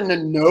 You happen to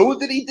know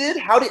that he did.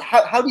 How do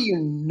you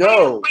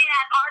know? We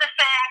have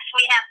artifacts.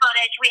 We have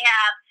footage. We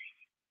have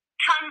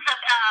tons of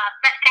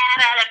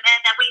data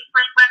that we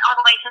went all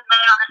the way to the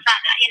moon on the sun.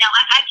 You know,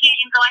 I can't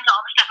even go into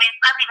all the stuff.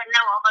 I don't even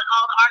know all the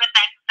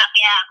artifacts and stuff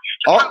we have.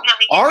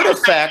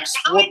 Artifacts.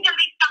 There's always going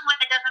to be someone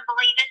that doesn't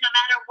believe it, no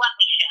matter what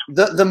we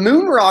show. The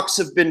moon rocks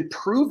have been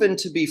proven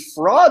to be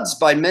frauds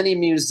by many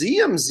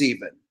museums,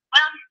 even.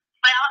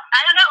 Well, I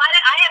don't know.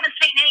 I haven't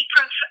seen any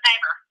proof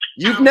ever.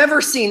 You've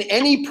never seen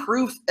any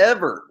proof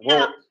ever.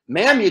 Well,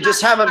 ma'am, you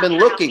just haven't been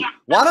looking.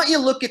 Why don't you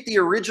look at the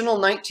original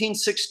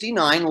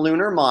 1969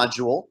 lunar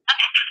module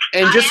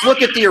and just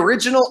look at the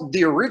original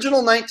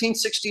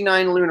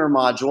 1969 lunar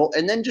module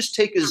and then just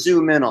take a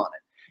zoom in on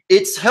it.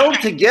 It's held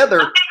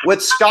together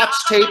with Scotch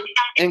tape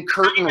and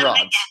curtain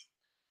rods.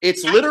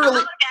 It's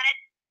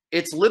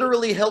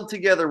literally held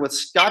together with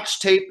Scotch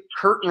tape,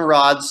 curtain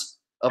rods,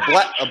 a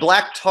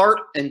black tarp,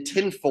 and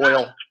tin foil. If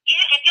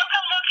you'll go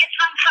look at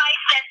some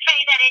sites that say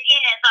that it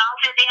is,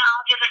 I'll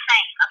do the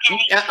same.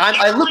 Okay.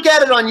 I look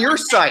at it on your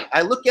site.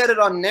 I look at it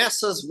on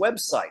NASA's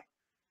website.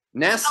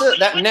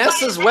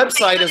 NASA's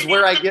website is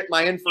where I get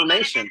my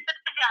information.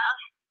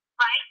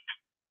 Right?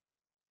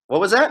 What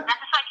was that? That's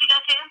the site you go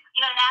to?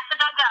 You go to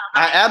NASA.gov.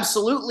 I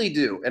absolutely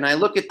do. And I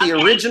look at the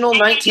original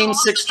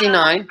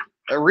 1969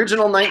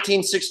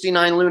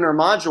 lunar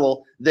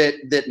module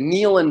that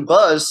Neil and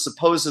Buzz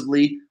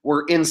supposedly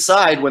were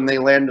inside when they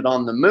landed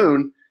on the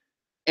moon.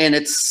 And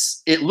it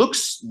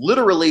looks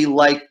literally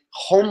like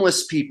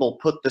homeless people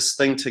put this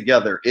thing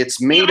together. It's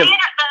made of. The module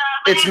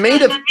did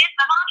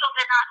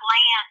not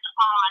land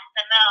on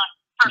the moon.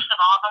 First of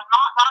all, the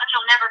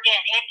module never did.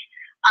 It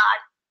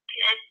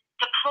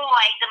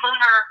deployed the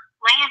lunar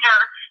lander,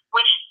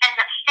 which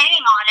ended up staying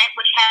on it,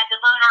 which had the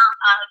lunar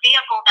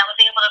vehicle that was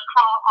able to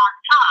crawl on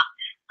top.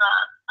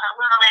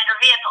 Lunar lander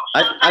vehicle.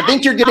 So I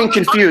think you're getting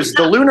confused.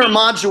 The lunar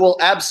module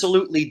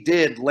absolutely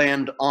did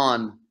land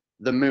on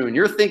the moon.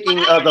 You're thinking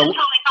of the.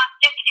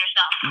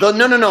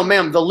 No,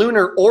 ma'am. The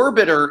lunar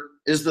orbiter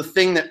is the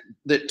thing that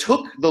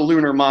took the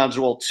lunar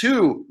module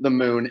to the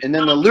moon, and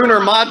then the lunar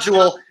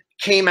module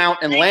came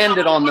out and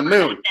landed on the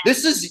moon.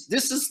 This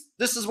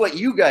is what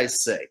you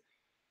guys say.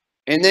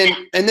 And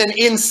then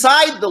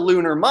inside the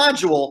lunar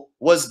module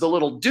was the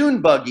little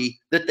dune buggy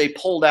that they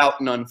pulled out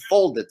and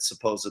unfolded,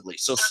 supposedly.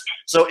 So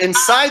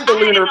inside the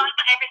lunar.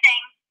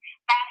 Everything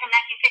back in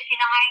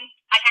 1969.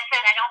 Like I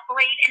said, I don't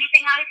believe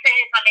anything I say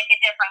is going to make a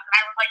difference. And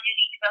I would like you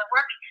need to go to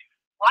work,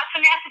 watch some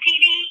NASA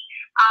TV,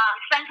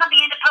 send something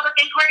into public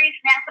inquiries,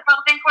 NASA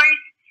public inquiries,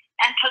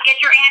 and to get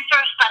your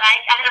answers. But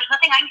there's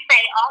nothing I can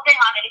say all day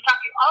long. I can talk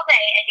to you all day,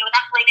 and you would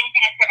not believe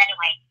anything I said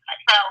anyway.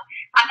 So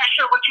I'm not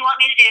sure what you want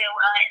me to do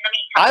in the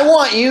meantime. I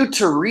want you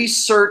to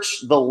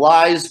research the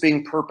lies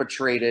being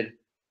perpetrated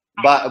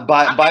by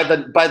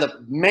the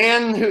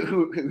man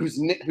whose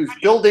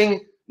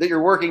building that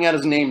you're working at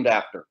is named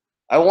after.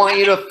 I want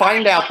you to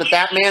find out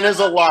that man is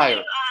a liar.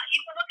 You can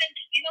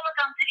look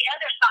onto the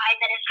other side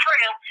that is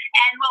true,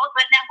 and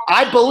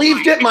I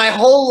believed it my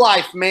whole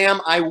life, ma'am.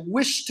 I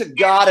wish to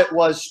God it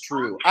was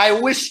true. I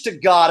wish to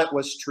God it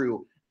was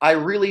true. I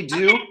really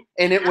do.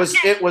 And it was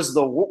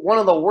one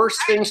of the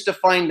worst things to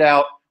find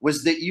out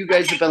was that you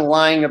guys have been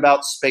lying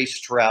about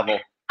space travel.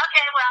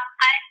 Okay, well,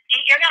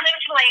 you're going to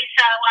lose weight,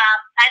 so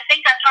I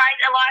think I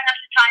tried a lot enough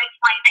to try to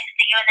explain things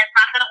to you, and it's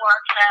not going to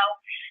work. So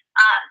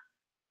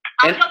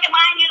I'll look at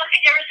mine, you look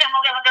at yours, and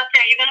we're going to go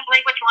through. You're going to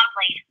believe what you want to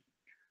believe.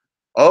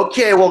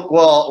 Okay,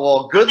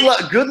 well,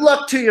 good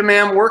luck to you,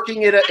 ma'am,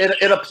 working at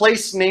a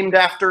place named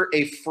after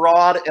a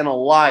fraud and a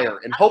liar,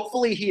 and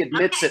hopefully he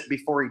admits it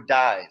before he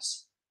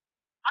dies.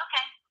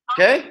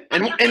 Okay,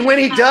 and when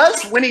he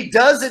does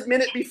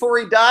admit it before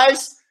he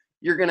dies,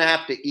 you're gonna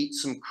have to eat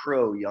some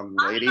crow, young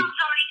lady.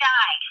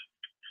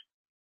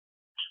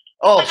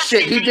 Oh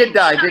shit, he did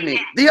die, didn't he?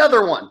 The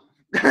other one.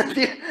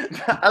 Okay,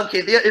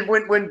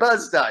 when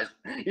Buzz dies,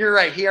 you're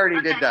right. He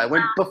already did die.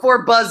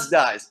 Before Buzz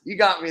dies, you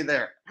got me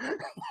there. Well,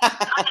 whatever. I don't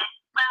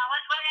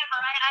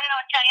know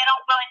what to tell you. I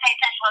don't really pay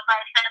attention to what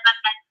Buzz said about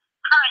the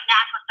current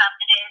NASA stuff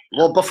to do.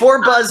 Well,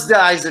 before Buzz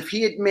dies, if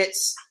he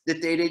admits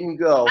that they didn't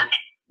go,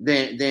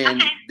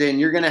 then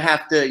you're gonna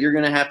have to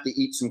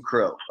eat some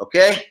crow.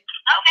 Okay? Okay. All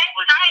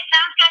right.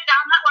 Sounds good.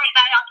 I'm not worried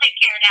about it. I'll take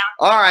care now.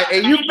 All right.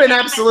 Hey, you've been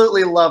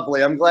absolutely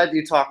lovely. I'm glad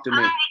you talked to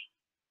me.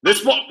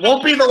 This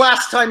won't be the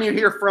last time you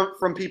hear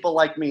from people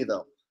like me,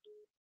 though.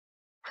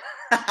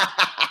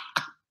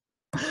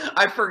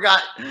 I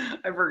forgot.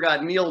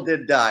 Neil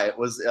did die. It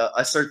was.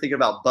 I started thinking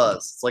about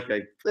Buzz. It's like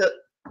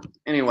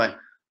anyway.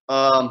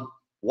 Wow,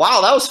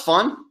 that was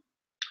fun.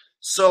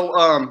 So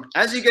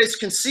as you guys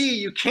can see,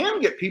 you can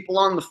get people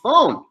on the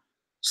phone.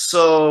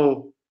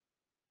 So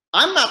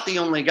I'm not the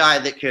only guy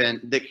that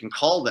can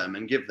call them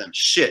and give them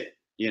shit.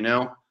 You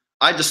know,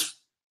 I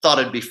just thought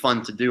it'd be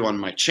fun to do on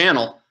my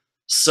channel.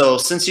 So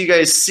since you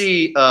guys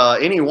see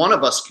any one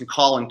of us can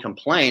call and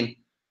complain,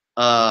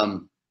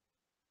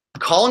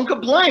 call and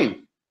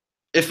complain.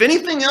 If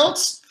anything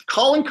else,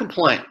 call and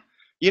complain.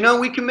 You know,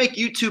 we can make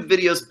YouTube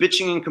videos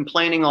bitching and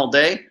complaining all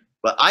day,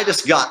 but I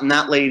just got in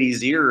that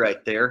lady's ear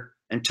right there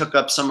and took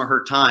up some of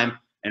her time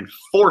and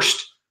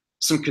forced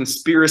some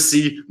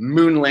conspiracy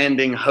moon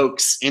landing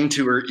hoax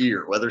into her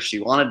ear, whether she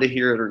wanted to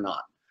hear it or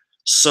not.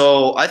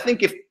 So I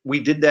think if we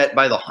did that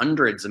by the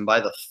hundreds and by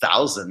the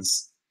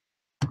thousands,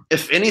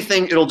 if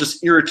anything, it'll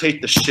just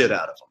irritate the shit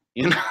out of them,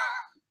 you know?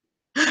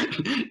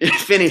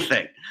 If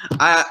anything,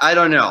 I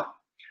don't know.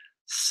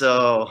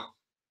 So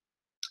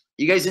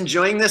you guys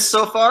enjoying this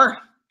so far?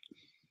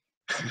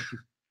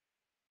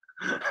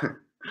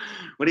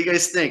 What do you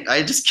guys think?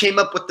 I just came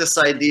up with this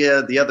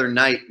idea the other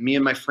night. Me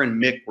and my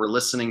friend Mick were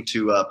listening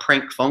to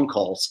prank phone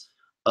calls,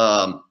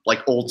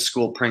 like old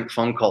school prank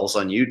phone calls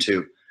on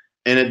YouTube.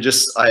 And it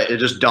just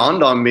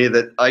dawned on me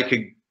that I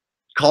could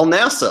call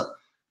NASA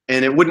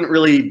and it wouldn't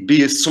really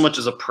be so much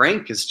as a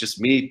prank as just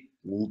me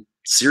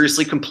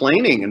seriously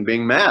complaining and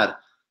being mad.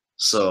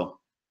 So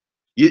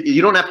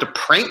you don't have to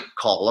prank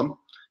call them.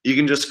 You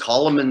can just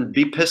call them and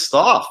be pissed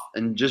off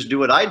and just do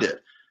what I did,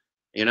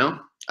 you know?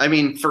 I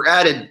mean, for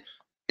added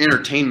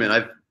entertainment,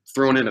 I've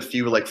thrown in a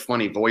few like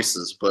funny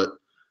voices, but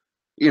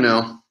you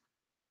know,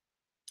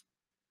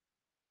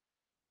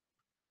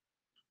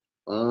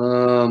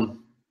 I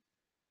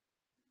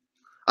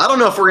don't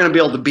know if we're gonna be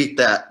able to beat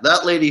that.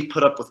 That lady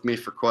put up with me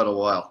for quite a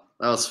while.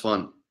 That was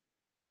fun.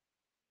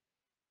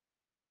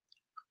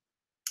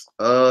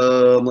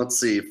 Let's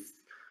see.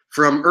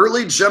 From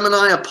early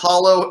Gemini,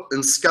 Apollo,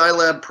 and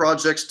Skylab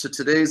projects to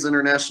today's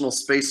International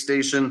Space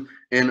Station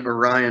and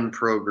Orion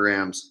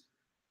programs.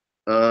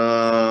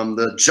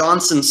 The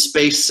Johnson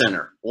Space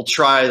Center. We'll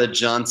try the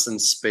Johnson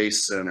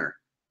Space Center.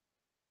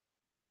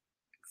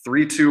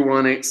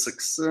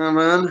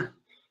 321-867.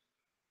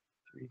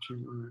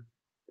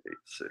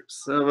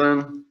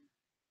 321-867.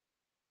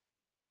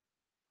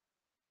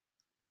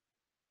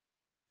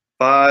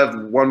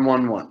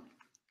 5111.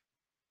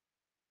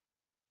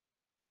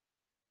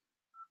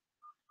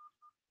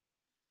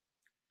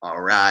 All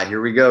right,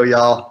 here we go,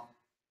 y'all.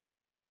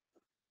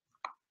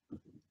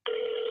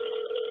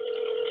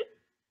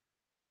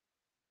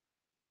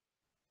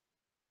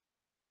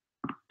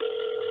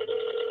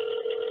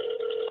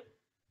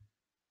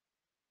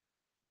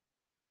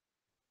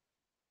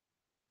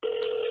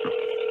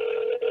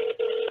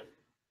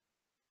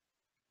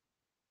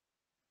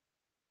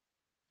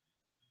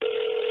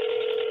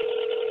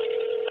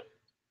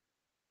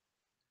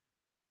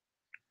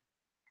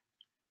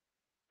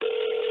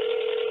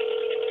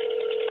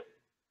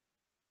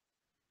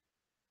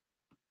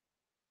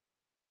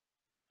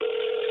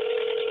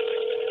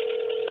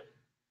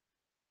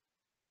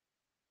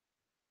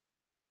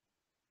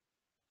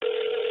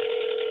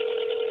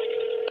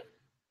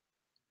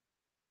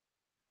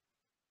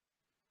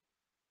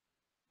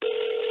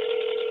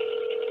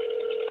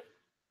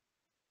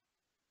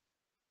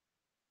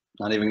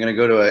 Not even gonna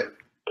go to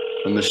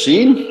a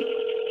machine?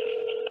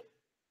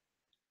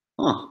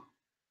 Huh.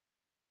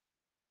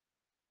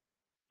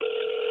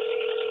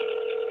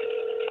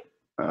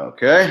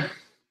 Okay.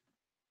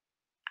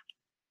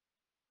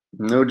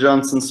 No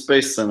Johnson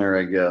Space Center,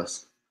 I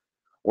guess.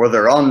 Or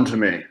they're on to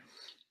me.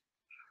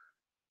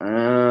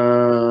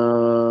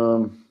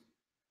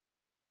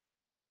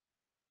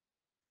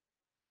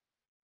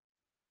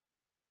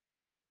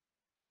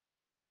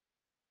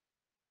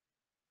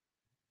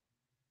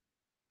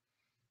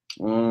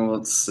 Well,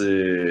 let's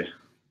see.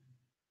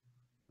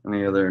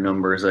 Any other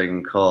numbers I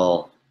can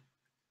call?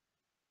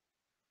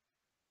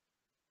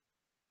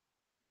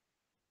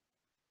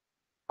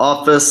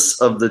 Office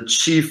of the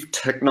Chief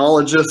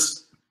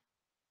Technologist.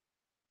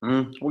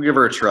 We'll give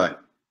her a try.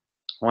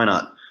 Why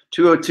not?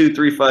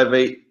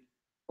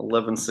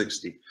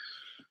 202-358-1160.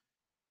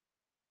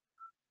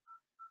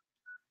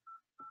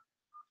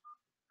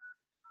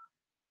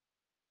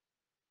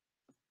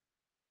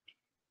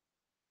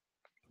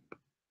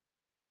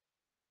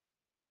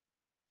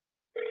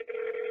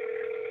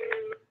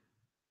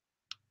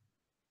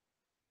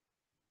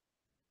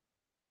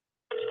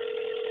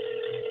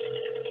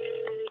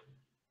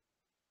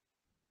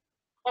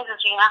 This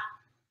is Gina.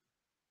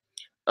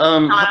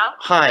 Hello?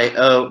 Hi.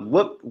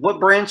 What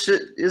branch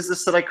is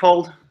this that I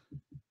called? You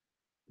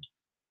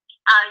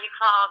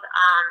called.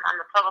 I'm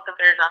the public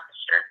affairs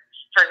officer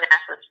for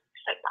NASA's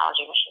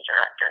technology mission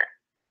director.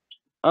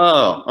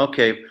 Oh,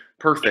 okay,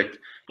 perfect.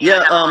 You Yeah.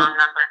 have the wrong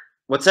number.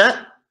 What's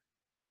that?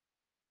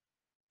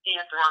 You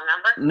have the wrong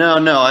number.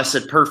 No, I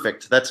said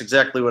perfect. That's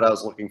exactly what I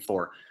was looking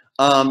for.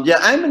 Yeah,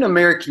 I'm an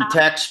American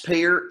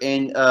taxpayer,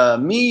 and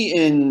me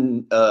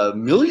and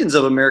millions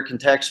of American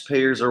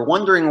taxpayers are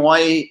wondering why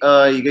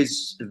you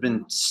guys have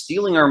been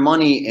stealing our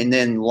money and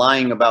then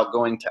lying about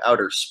going to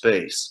outer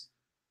space.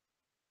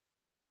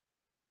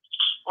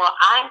 Well,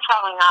 I'm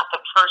probably not the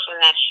person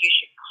that you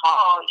should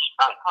call. You should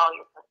probably call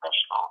your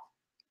professional.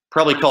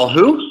 Probably call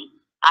who?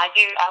 I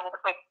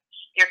work with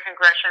your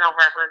congressional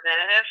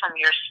representative from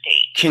your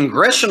state.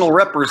 Congressional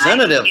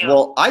representative?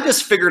 Well, I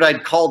just figured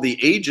I'd call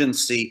the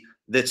agency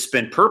that's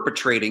been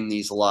perpetrating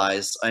these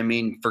lies. I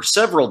mean, for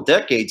several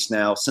decades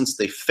now, since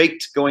they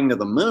faked going to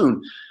the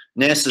moon,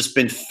 NASA's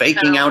been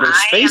faking outer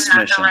space missions. I am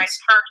not the right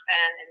person,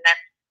 and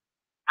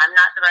I'm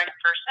not the right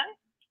person.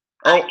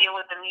 Oh. I deal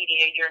with the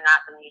media. You're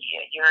not the media.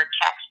 You're a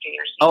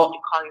taxpayer. So you need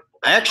to call your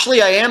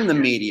Actually, I am the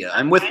media.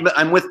 I'm with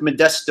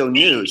Modesto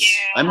News.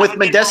 I'm with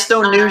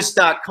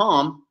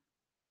ModestoNews.com,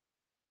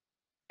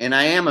 and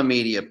I am a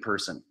media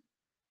person.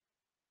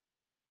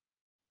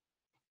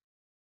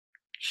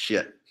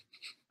 Shit.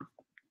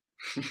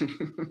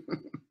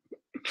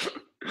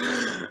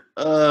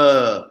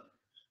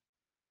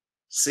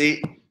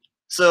 See,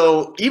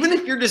 so even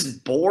if you're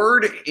just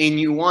bored and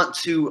you want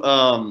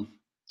to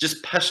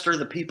just pester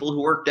the people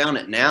who work down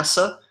at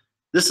NASA,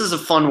 this is a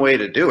fun way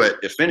to do it,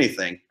 if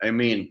anything. I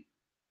mean,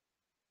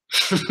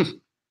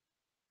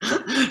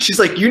 she's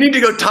like, you need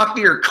to go talk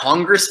to your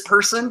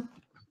congressperson?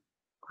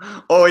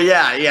 Oh,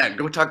 yeah,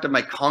 go talk to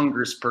my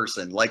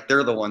congressperson. Like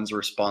they're the ones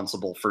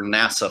responsible for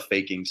NASA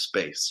faking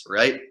space,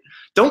 right?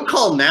 Don't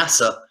call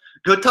NASA.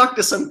 Go talk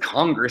to some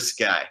Congress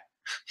guy.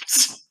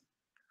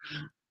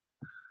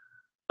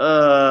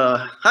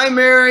 Hi,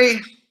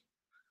 Mary.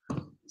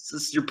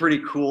 You're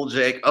pretty cool,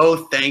 Jake.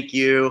 Oh, thank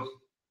you.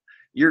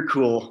 You're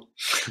cool.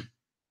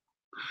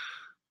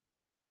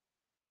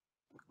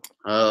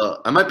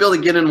 I might be able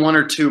to get in one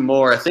or two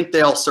more. I think they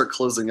all start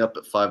closing up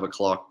at 5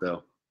 o'clock,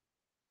 though.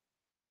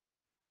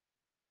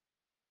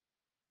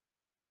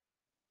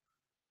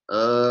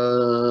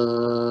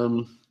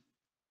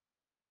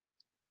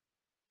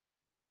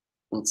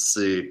 Let's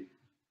see.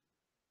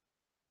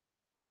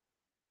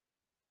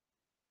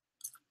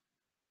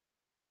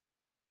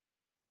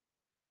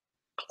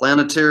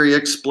 Planetary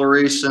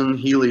exploration,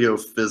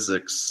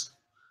 heliophysics.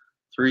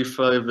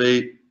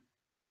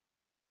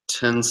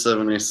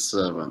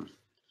 358-1077.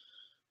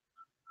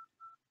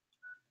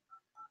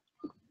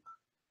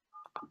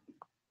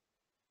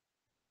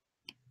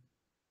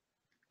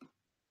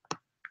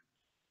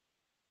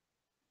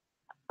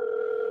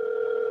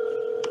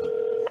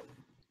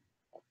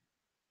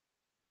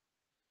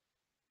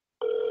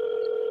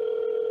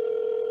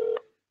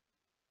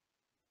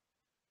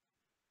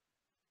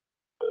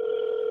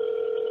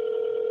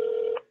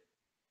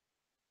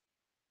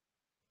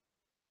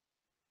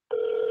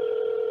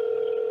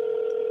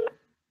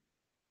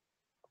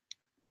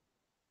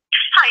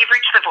 Hi, you've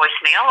reached the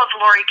voicemail of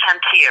Lori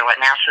Cantillo at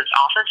NASA's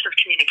Office of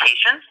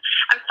Communications.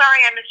 I'm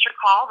sorry I missed your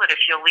call, but if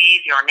you'll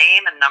leave your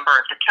name and number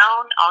at the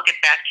tone, I'll get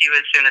back to you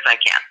as soon as I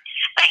can.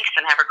 Thanks,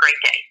 and have a great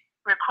day.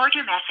 Record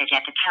your message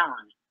at the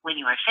tone. When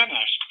you are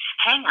finished,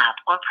 hang up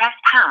or press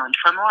pound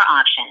for more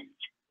options.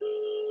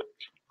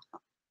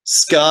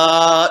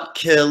 Scott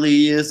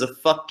Kelly is a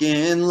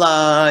fucking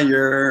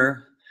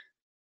liar.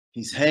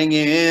 He's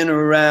hanging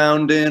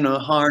around in a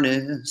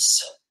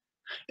harness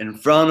in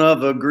front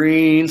of a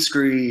green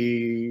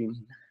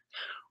screen.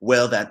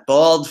 Well, that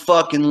bald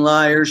fucking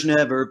liar's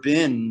never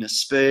been to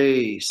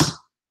space.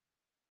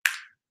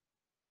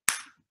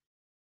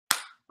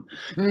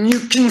 You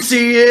can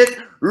see it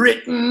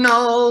written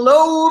all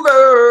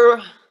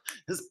over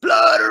his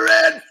blood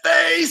red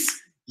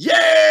face.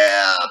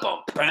 Yeah!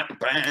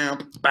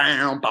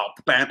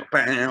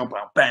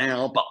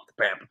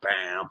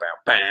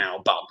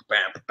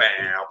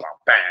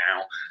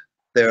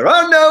 There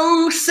are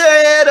no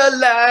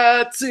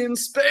satellites in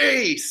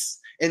space,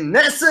 and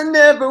NASA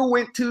never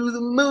went to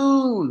the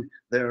moon.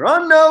 There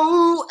are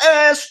no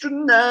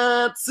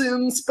astronauts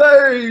in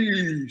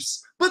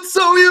space, but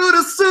so you'd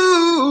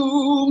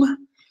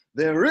assume.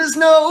 There is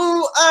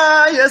no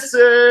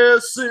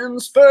ISS in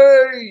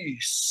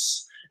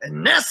space,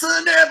 and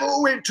NASA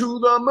never went to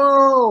the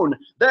moon.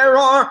 There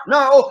are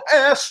no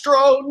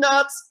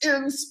astronauts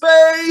in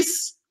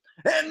space,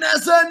 and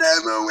NASA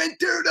never went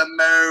to the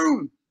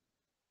moon.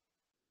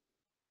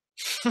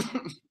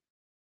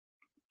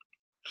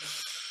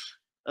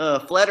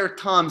 Flat Earth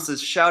Tom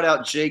says, shout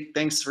out Jake,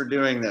 thanks for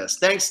doing this.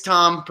 Thanks,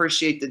 Tom,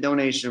 appreciate the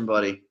donation,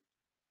 buddy.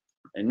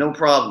 And no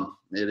problem,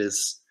 it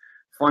is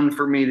fun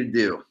for me to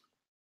do.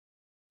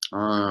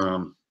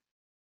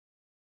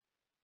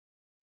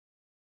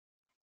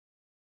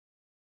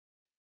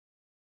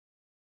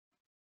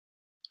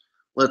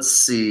 Let's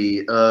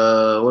see,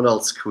 what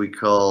else can we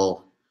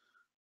call?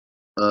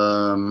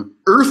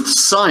 Earth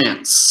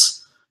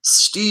Science,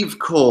 Steve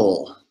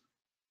Cole,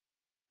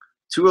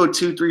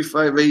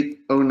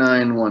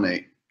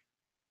 202-358-0918.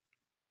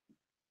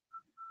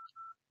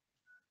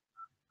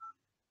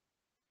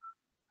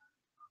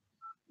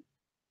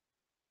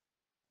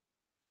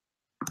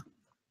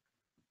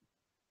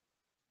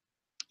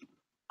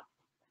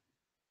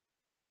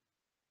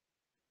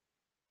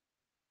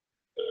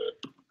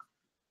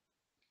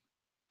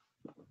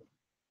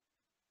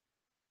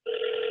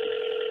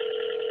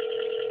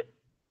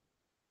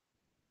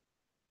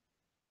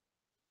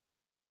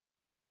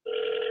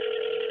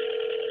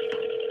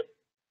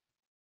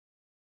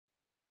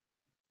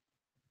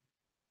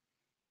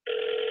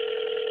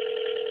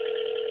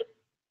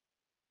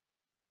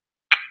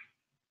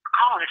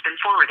 Call has been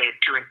forwarded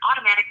to an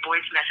automatic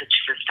voice message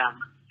system.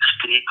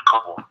 Steve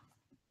Cole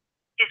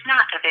Is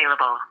not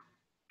available.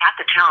 At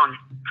the tone,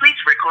 please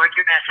record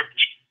your message.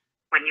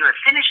 When you have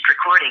finished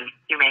recording,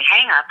 you may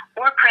hang up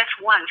or press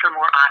 1 for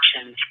more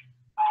options.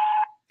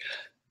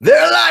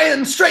 They're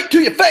lying straight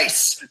to your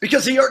face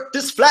because the earth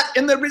is flat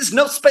and there is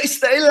no space.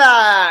 They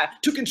lie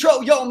to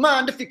control your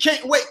mind. If you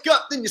can't wake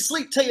up, then you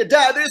sleep till you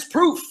die. There's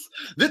proof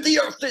that the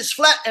earth is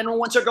flat, and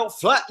once you go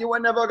flat, you will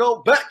never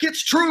go back.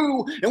 It's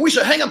true, and we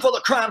should hang him for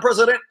the crime.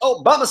 President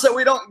Obama said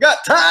we don't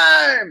got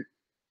time.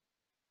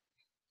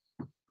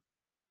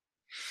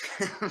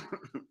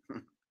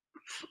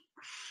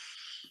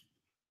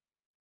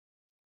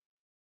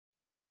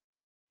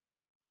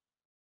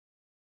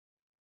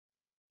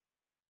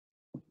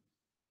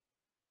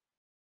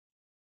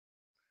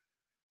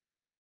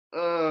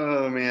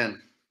 Oh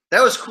man,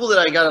 that was cool that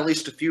I got at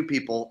least a few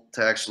people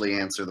to actually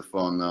answer the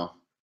phone though.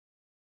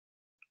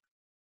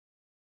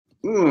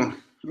 Ooh,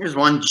 here's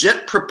one.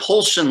 Jet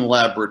Propulsion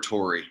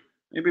Laboratory.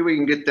 Maybe we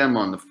can get them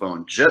on the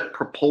phone. Jet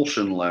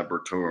Propulsion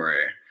Laboratory.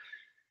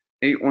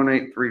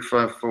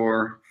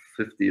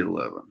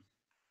 818-354-5011.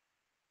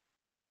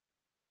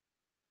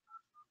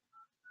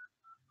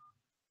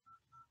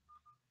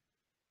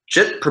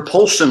 Jet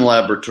Propulsion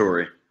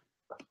Laboratory.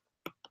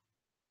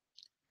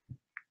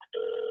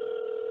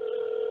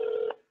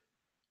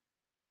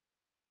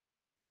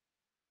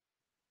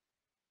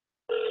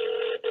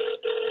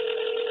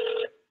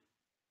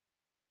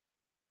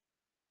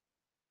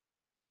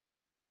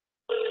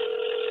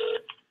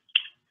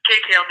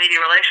 JTL Media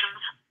Relations.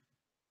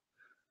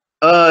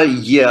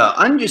 Yeah,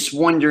 I'm just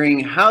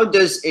wondering, how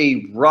does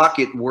a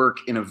rocket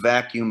work in a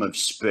vacuum of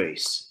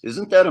space?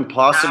 Isn't that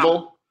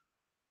impossible?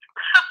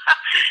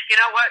 You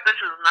know what? This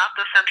is not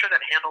the center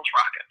that handles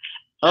rockets.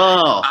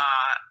 Oh.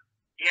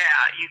 Yeah,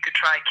 you could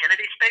try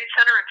Kennedy Space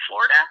Center in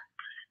Florida.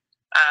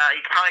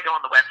 You could probably go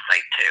on the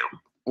website too.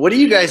 What do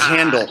you guys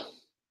handle?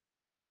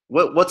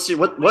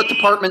 What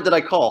department did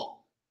I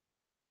call?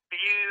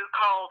 You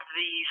called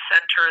the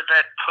center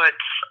that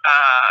puts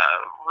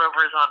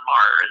rovers on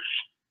Mars.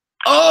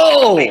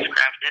 Oh!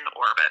 Spacecraft in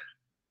orbit.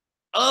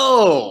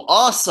 Oh,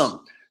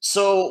 awesome.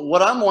 So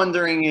what I'm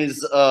wondering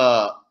is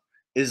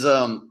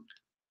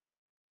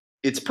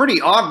it's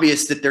pretty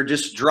obvious that they're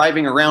just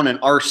driving around an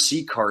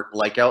RC cart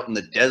like out in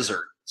the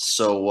desert.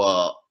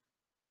 So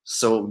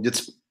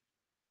it's,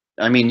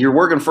 I mean, you're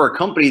working for a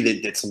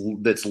company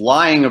that's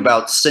lying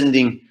about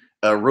sending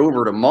a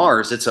rover to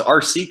Mars. It's an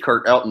RC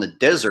cart out in the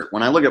desert.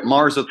 When I look at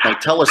Mars with my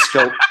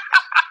telescope,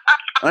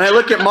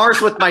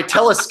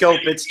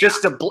 it's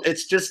just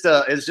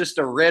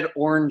a red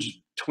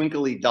orange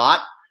twinkly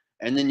dot,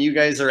 and then you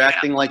guys are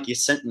acting like you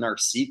sent an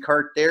RC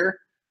cart there.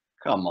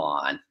 Come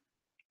on.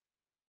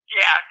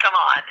 Yeah, come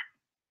on.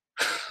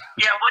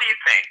 Yeah, what do you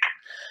think?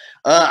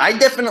 I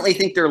definitely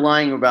think they're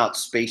lying about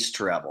space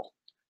travel.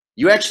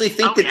 You actually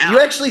think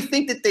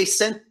that they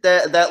sent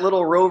that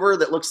little rover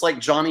that looks like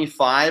Johnny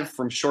Five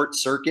from Short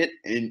Circuit,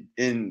 and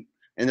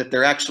that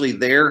they're actually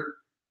there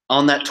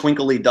on that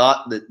twinkly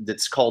dot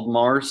that's called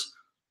Mars?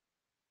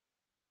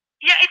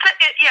 Yeah,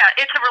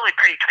 it's a really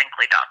pretty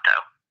twinkly dot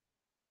though.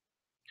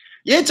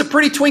 Yeah, it's a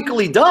pretty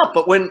twinkly dot,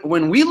 but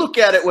when we look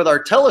at it with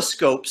our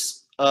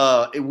telescopes,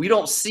 we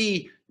don't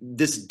see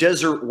this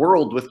desert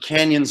world with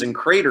canyons and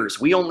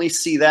craters. We only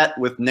see that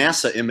with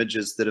NASA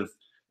images that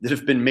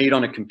have been made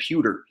on a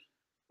computer,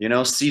 you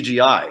know,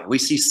 CGI. We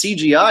see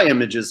CGI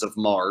images of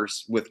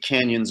Mars with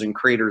canyons and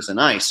craters and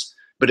ice.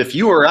 But if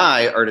you or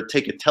I are to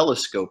take a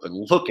telescope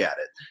and look at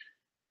it,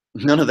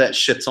 none of that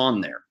shit's on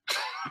there.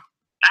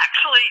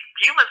 Actually,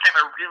 you must have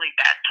a really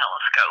bad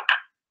telescope.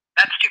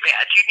 That's too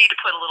bad. You need to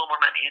put a little more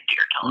money into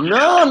your telescope.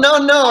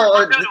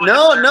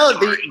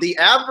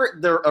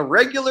 A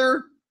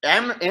regular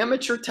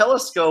amateur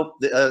telescope,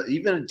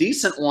 even a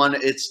decent one,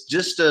 it's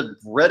just a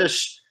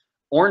reddish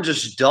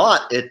orangish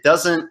dot. It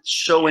doesn't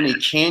show any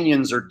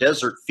canyons or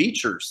desert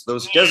features.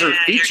 Those desert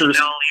features.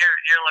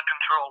 You're looking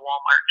through a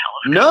Walmart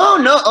telescope. No,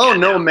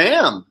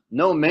 ma'am.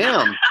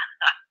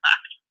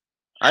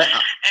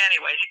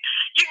 Anyways,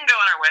 you can go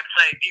on our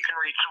website. You can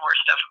read some more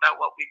stuff about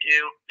what we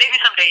do. Maybe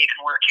someday you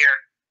can work here.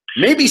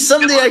 Maybe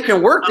someday I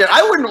can work there.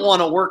 I wouldn't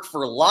want to work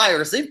for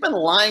liars. They've been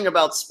lying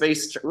about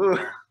space. Ooh,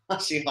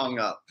 she hung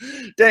up.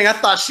 Dang, I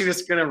thought she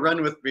was going to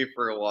run with me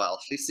for a while.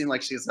 She seemed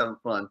like she was having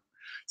fun.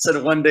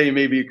 Said one day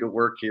maybe you could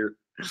work here.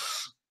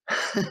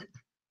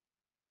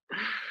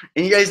 And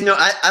you guys know,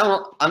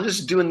 I'm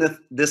just doing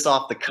this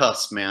off the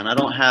cuff, man. I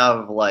don't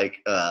have like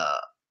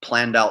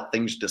planned out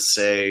things to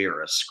say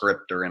or a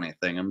script or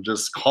anything. I'm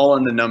just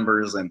calling the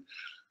numbers and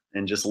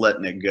just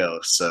letting it go.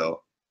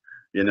 So,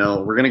 you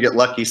know, we're gonna get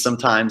lucky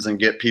sometimes and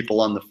get people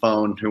on the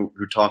phone who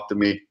talk to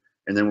me,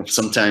 and then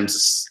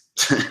sometimes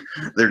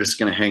they're just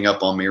gonna hang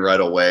up on me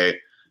right away.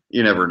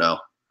 You never know.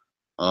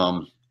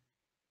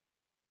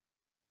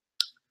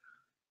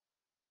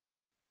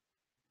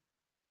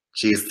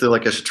 Geez, I feel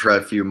like I should try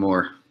a few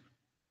more.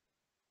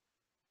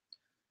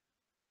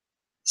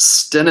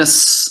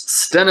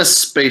 Stennis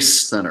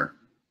Space Center,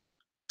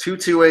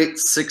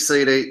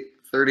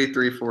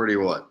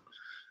 228-688-3341.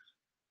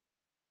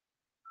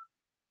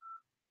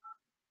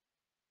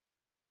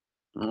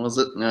 What was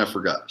it? No, I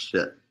forgot.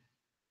 Shit.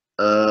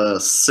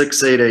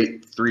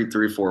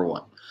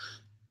 688-3341.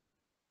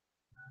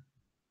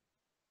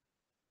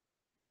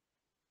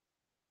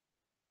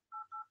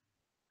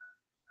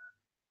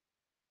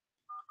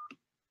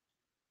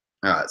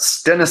 All right,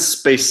 Stennis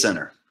Space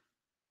Center.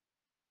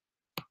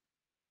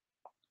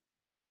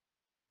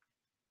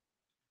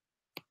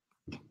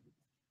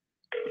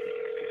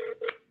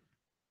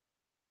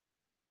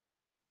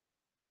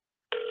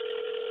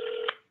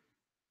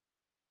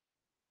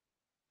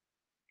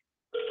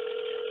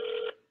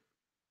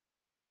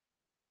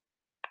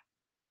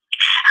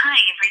 Hi,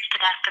 you've reached the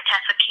desk of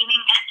Tessa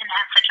Keening at the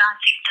NASA John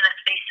C. Stennis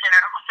Space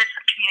Center Office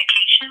of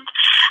Communications.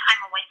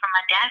 I'm away from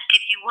my desk.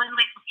 If you would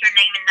leave your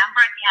name and number,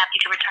 I'd be happy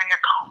to return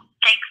your call.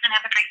 Thanks and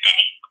have a great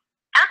day.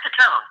 At the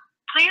tone,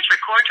 please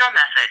record your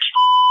message.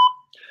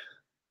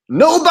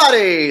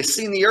 Nobody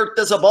seen the Earth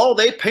as a ball.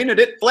 They painted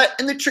it flat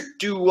and they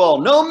tricked you all.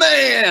 No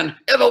man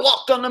ever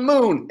walked on the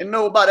moon, and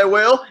nobody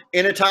will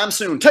anytime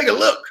soon. Take a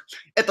look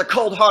at the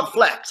cold hard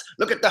flats.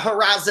 Look at the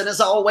horizon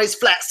is always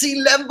flat.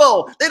 Sea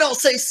level. They don't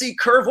say sea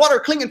curve. Water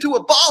clinging to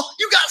a ball.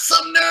 You got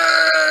some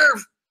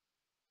nerve.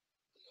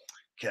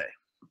 Okay.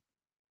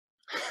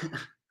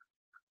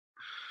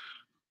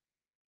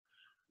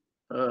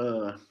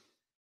 I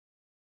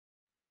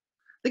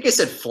think I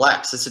said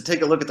flax. I said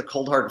take a look at the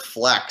cold hard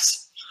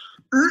flax.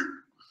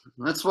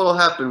 That's what'll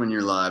happen when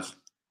you're live.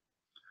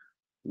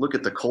 Look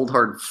at the cold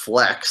hard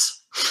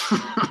flax.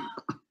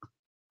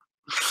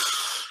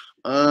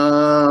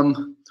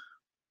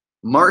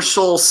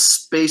 Marshall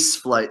Space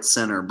Flight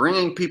Center,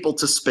 bringing people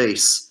to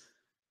space,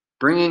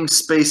 bringing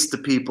space to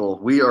people.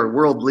 We are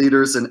world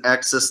leaders in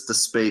access to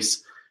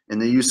space and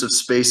the use of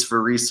space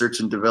for research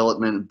and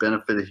development and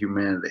benefit of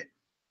humanity.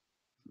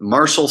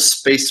 Marshall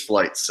Space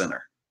Flight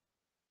Center.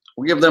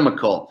 We'll give them a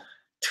call.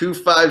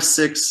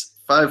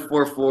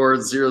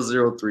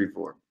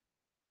 256-544-0034.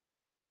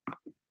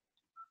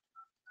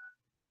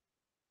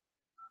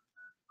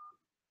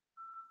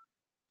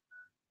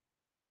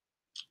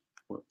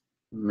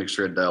 Make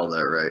sure I dial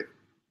that right.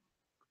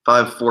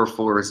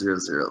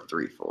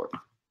 544-0034.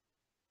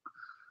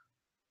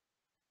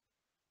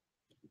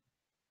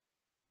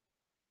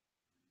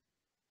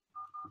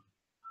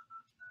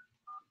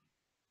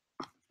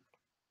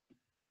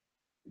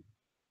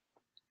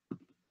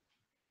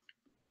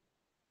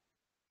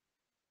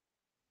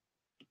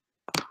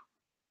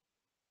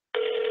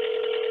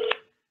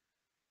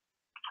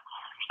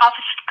 Office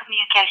of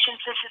Communications,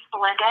 this is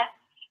Belinda.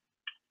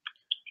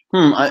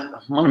 I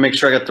want to make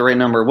sure I got the right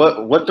number.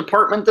 What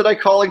department did I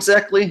call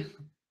exactly?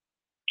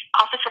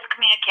 Office of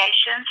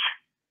Communications.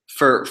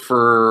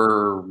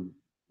 For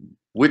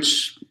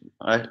which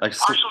Marshall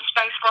Space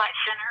Flight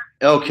Center.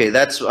 Okay,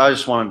 I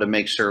just wanted to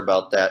make sure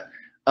about that.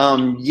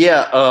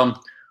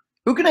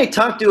 Who can I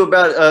talk to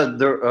about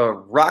the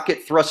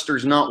rocket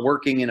thrusters not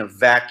working in a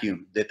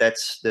vacuum?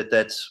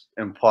 That's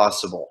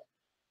impossible.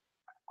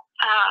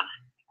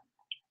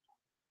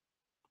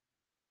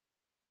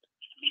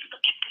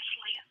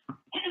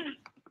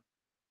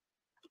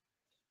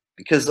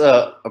 Because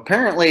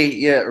apparently,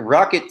 yeah,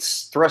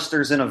 rockets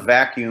thrusters in a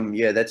vacuum,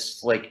 yeah,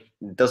 that's like,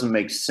 doesn't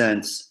make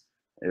sense.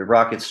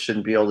 Rockets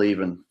shouldn't be able to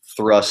even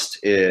thrust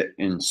it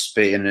in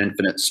space, in an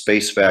infinite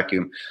space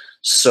vacuum.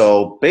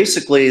 So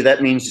basically,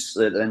 that means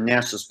that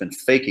NASA's been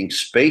faking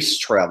space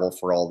travel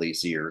for all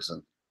these years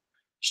and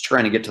just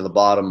trying to get to the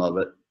bottom of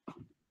it.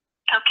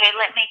 Okay,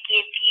 let me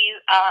give you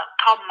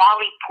called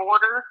Molly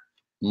Porter.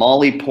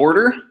 Molly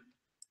Porter?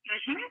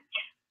 Mm-hmm.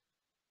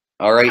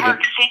 All right. Her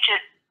extension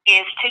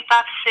is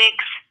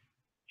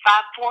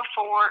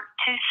 256-544-2771.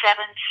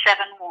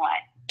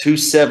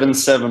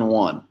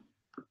 2771.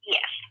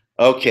 Yes.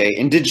 Okay,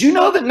 and did you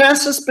know that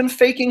NASA's been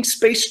faking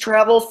space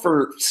travel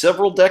for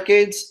several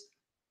decades?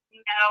 No,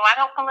 I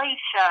don't believe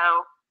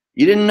so.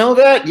 You didn't know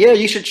that? Yeah,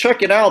 you should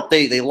check it out.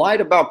 They lied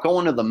about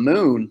going to the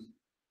moon,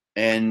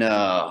 and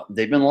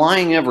they've been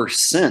lying ever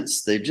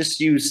since. They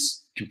just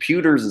use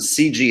computers and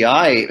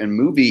CGI and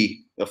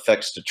movie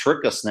effects to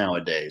trick us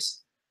nowadays.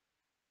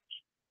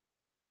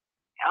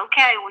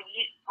 Okay, well,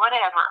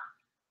 whatever.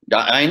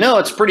 I know,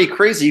 it's pretty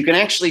crazy. You can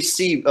actually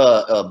see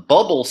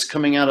bubbles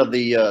coming out of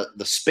the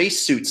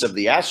spacesuits of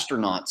the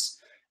astronauts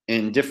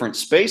in different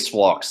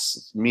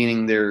spacewalks,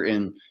 meaning they're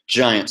in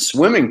giant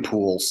swimming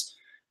pools,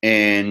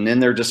 and then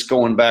they're just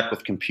going back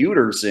with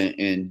computers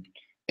and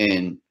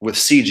with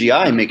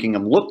CGI, making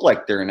them look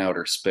like they're in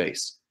outer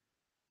space.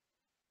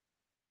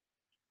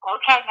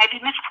 Okay, maybe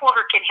Miss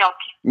Porter can help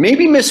you.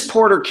 Maybe Miss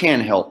Porter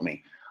can help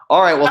me.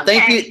 All right, well,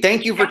 okay.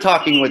 Thank you for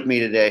talking with me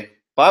today.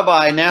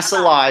 Bye-bye.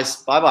 NASA lies.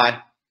 Bye-bye.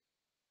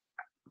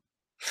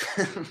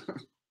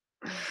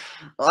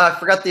 Well, I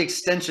forgot the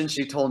extension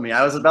she told me.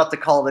 I was about to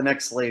call the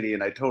next lady,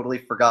 and I totally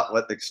forgot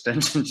what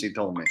extension she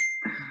told me.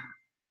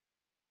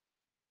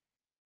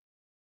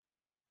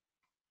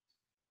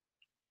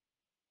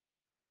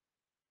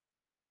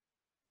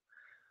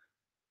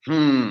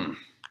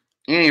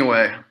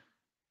 Anyway,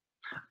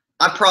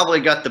 I probably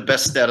got the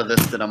best out of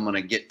this that I'm going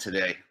to get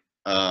today.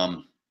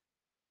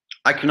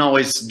 I can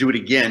always do it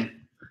again.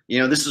 You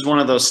know, this is one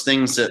of those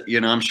things that,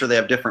 you know, I'm sure they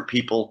have different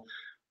people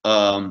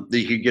that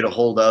you could get a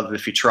hold of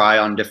if you try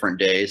on different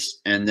days.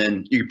 And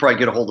then you could probably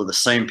get a hold of the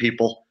same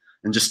people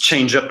and just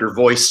change up your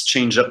voice,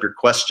 change up your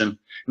question,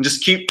 and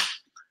just keep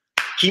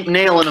keep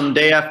nailing them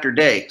day after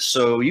day.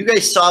 So you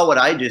guys saw what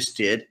I just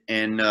did,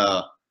 and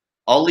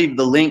I'll leave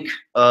the link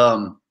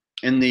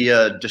in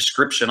the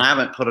description. I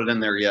haven't put it in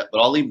there yet, but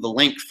I'll leave the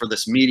link for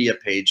this media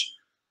page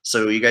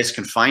so you guys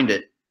can find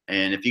it.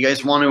 And if you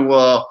guys want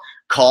to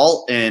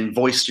call and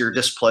voice your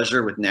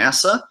displeasure with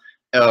NASA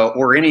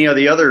or any of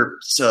the other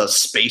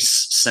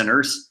space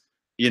centers,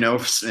 you know,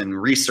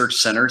 and research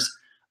centers,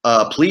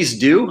 please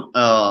do.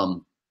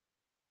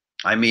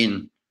 I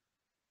mean,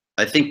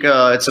 I think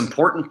it's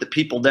important that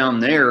people down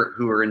there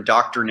who are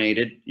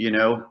indoctrinated, you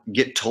know,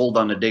 get told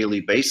on a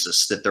daily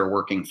basis that they're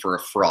working for a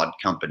fraud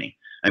company.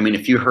 I mean,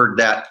 if you heard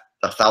that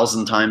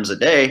 1,000 times a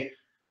day,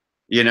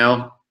 you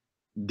know,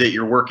 that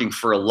you're working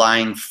for a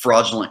lying,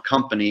 fraudulent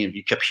company, and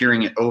you kept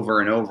hearing it over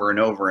and over and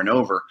over and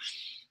over,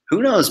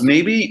 who knows?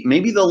 Maybe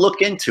they'll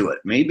look into it.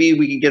 Maybe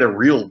we can get a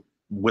real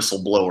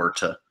whistleblower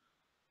to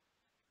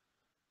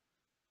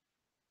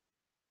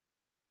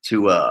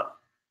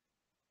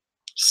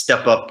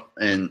step up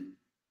and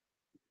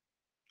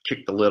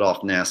kick the lid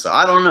off NASA.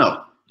 I don't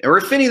know. Or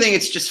if anything,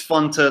 it's just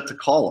fun to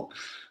call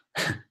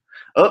them.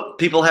 Oh,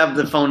 people have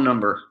the phone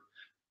number.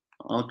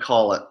 I'll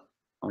call it.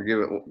 I'll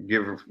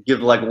give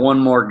like one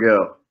more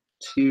go.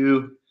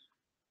 2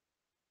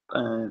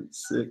 5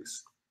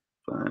 6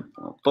 5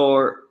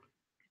 4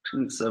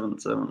 2 7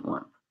 7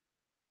 1.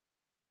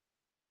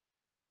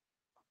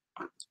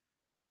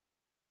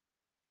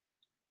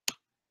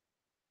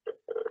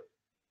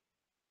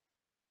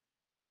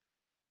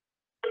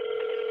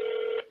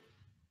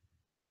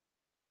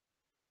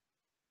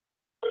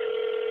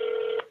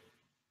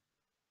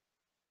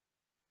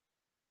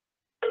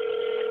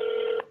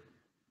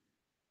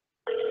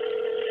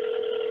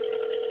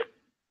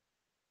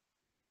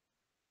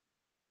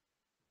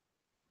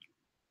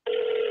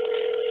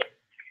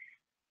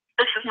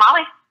 This is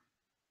Molly.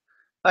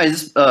 Hi,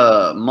 is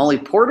this Molly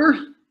Porter?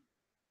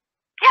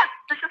 Yeah,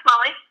 this is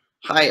Molly.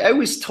 Hi, I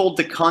was told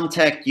to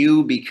contact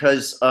you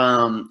because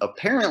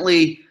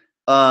apparently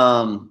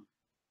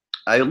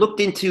I looked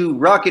into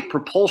rocket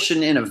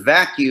propulsion in a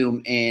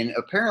vacuum, and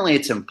apparently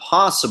it's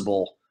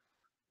impossible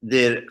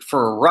that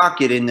for a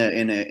rocket in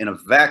a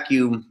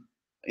vacuum,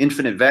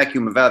 infinite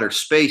vacuum of outer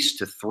space,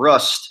 to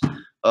thrust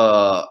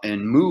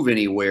and move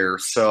anywhere.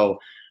 So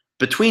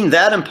between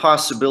that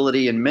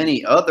impossibility and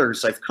many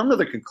others, I've come to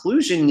the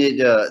conclusion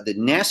that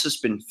NASA's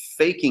been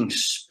faking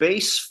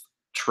space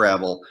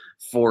travel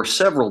for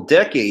several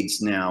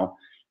decades now,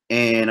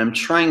 and I'm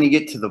trying to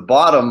get to the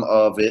bottom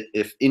of it.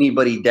 If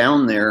anybody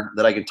down there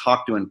that I can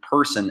talk to in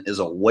person is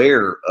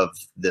aware of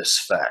this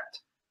fact.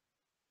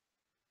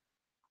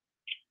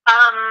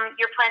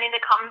 You're planning to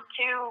come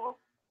to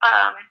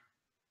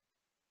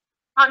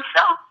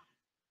Huntsville?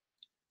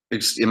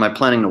 Am I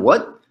planning to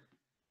what?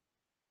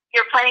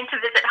 You're planning to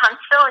visit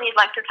Huntsville, and you'd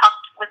like to talk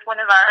with one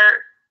of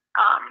our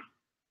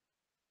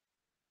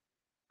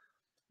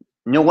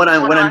You know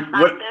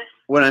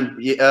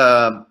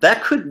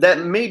that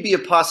may be a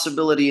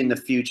possibility in the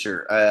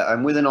future.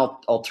 I'm with an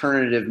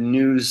alternative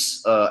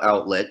news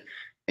outlet,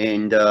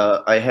 and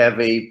I have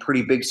a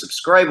pretty big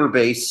subscriber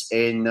base,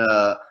 and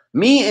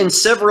me and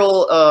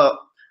several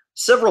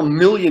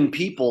million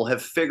people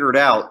have figured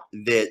out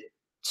that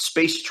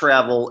space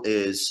travel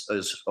is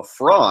a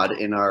fraud,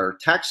 and our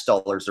tax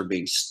dollars are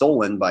being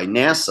stolen by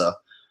NASA.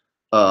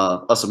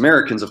 Us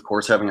Americans, of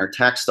course, having our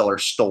tax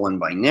dollars stolen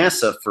by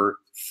NASA for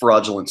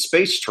fraudulent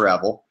space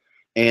travel,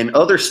 and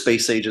other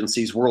space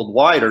agencies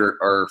worldwide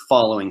are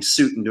following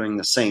suit and doing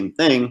the same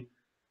thing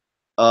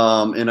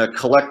in a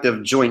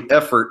collective joint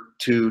effort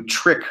to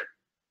trick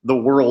the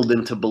world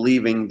into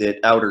believing that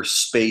outer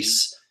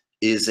space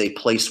is a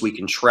place we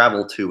can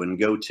travel to and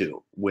go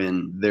to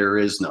when there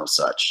is no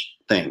such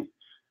thing.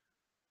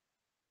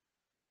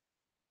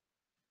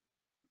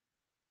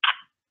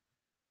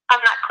 I'm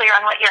not clear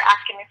on what you're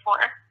asking me for.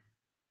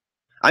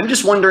 I'm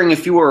just wondering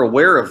if you are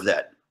aware of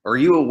that. Are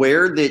you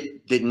aware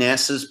that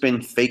NASA's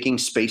been faking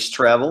space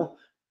travel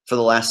for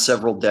the last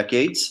several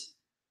decades?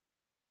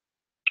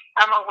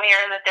 I'm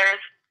aware that there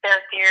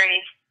are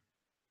theories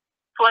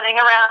floating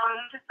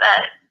around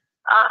that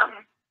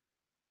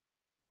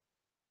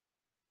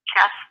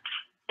cast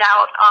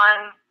doubt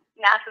on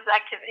NASA's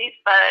activities,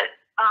 but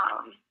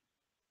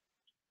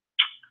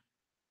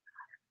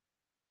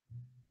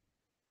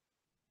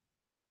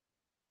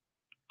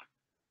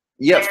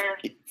yeah.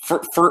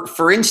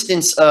 For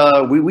instance,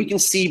 we can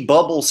see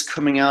bubbles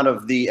coming out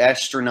of the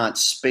astronaut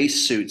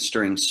spacesuits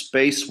during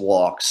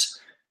spacewalks,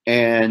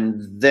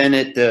 and then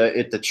at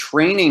the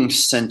training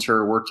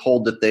center, we're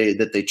told that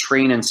they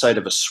train inside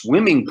of a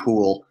swimming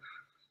pool.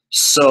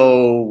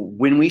 So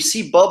when we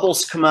see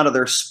bubbles come out of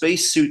their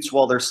spacesuits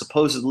while they're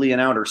supposedly in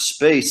outer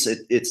space,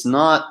 it's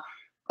not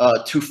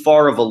too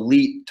far of a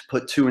leap to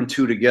put 2 and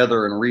 2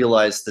 together and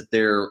realize that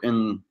they're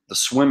in the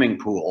swimming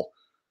pool.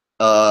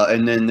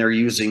 And then they're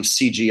using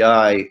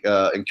CGI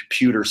and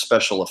computer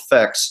special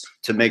effects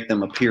to make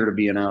them appear to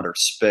be in outer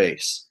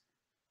space.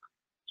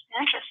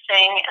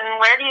 Interesting. And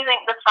where do you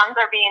think the funds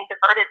are being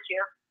diverted to?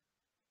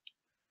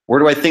 Where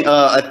do I think?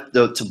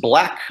 To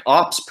black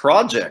ops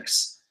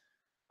projects.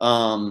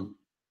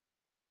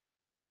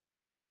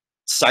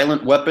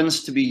 silent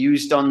weapons to be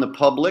used on the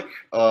public,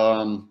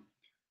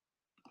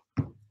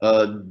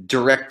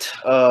 direct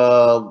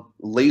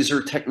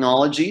laser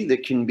technology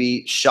that can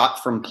be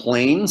shot from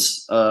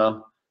planes.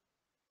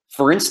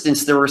 For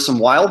instance, there were some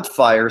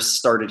wildfires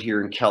started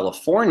here in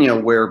California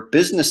where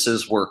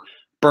businesses were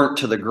burnt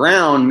to the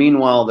ground.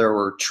 Meanwhile, there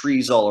were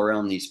trees all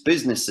around these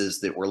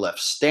businesses that were left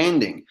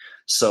standing.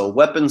 So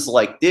weapons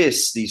like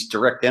this, these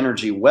direct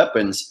energy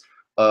weapons,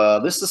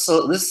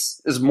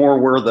 this is more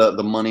where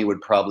the money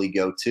would probably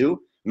go to.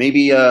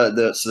 Maybe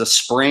the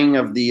spraying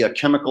of the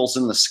chemicals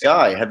in the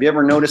sky. Have you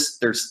ever noticed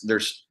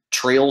there's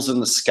trails in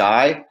the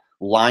sky,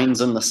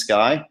 lines in the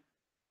sky,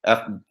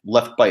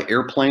 left by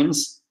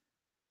airplanes?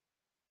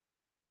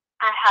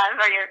 I have.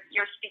 Or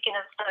you're speaking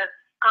of the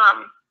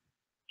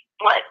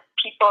what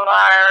people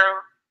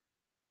are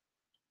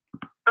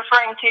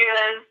referring to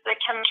as the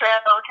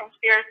chemtrail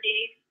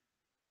conspiracy.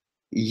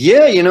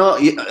 Yeah, you know,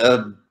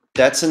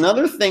 that's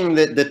another thing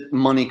that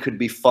money could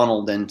be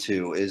funneled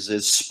into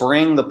is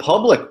spraying the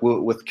public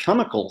with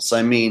chemicals.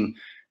 I mean,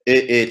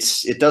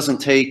 it doesn't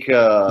take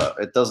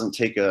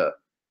an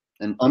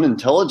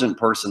unintelligent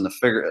person to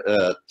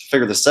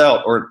figure this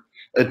out, or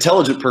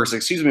intelligent person,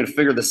 excuse me, to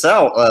figure this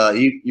out.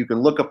 You can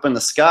look up in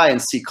the sky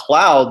and see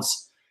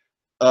clouds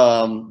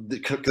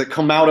that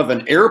come out of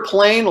an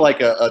airplane,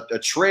 like a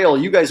trail.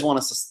 You guys want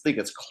us to think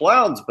it's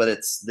clouds, but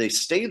they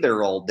stay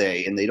there all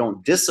day and they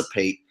don't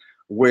dissipate.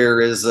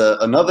 Whereas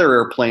another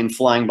airplane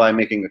flying by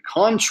making a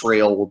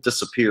contrail will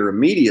disappear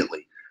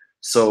immediately.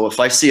 So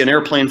if I see an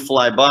airplane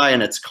fly by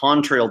and its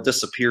contrail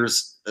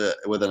disappears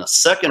within a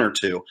second or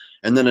two,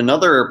 and then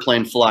another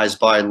airplane flies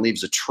by and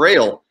leaves a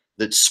trail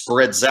that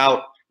spreads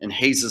out and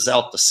hazes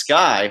out the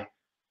sky,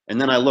 and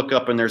then I look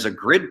up and there's a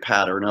grid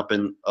pattern up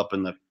in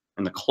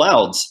the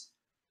clouds,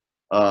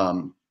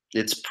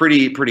 it's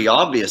pretty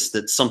obvious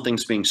that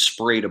something's being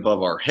sprayed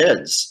above our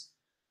heads.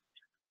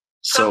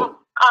 So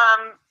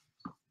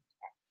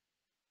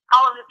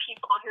all of the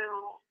people who,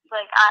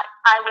 like,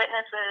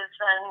 eyewitnesses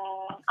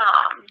and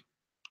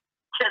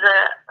to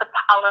the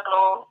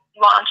Apollo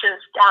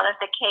launches down at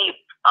the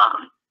Cape,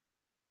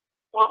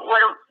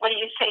 what do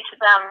you say to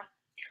them?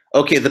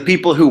 Okay, the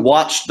people who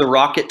watched the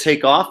rocket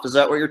take off, is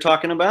that what you're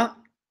talking about?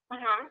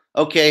 Mm-hmm.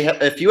 Okay,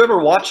 if you ever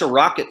watch a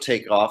rocket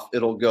take off,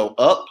 it'll go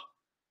up,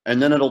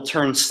 and then it'll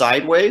turn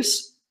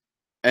sideways,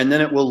 and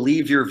then it will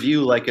leave your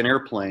view like an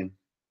airplane.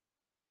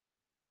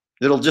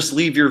 It'll just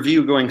leave your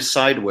view going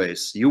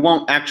sideways. You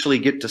won't actually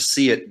get to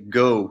see it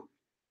go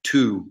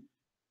to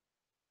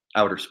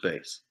outer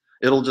space.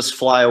 It'll just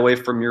fly away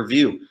from your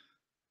view.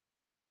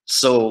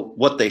 So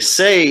what they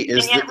say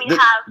is that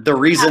the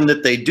reason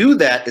that they do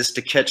that is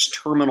to catch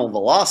terminal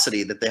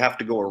velocity, that they have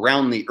to go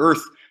around the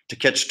Earth to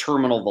catch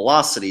terminal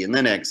velocity and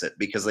then exit,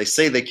 because they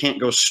say they can't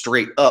go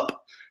straight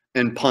up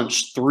and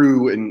punch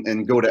through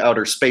and go to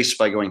outer space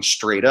by going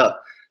straight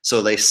up.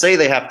 So they say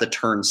they have to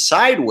turn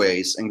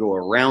sideways and go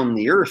around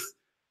the Earth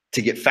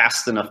to get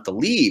fast enough to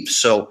leave.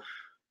 So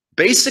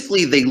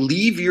basically they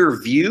leave your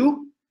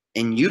view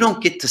and you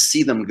don't get to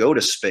see them go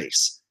to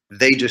space.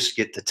 They just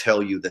get to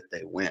tell you that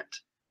they went.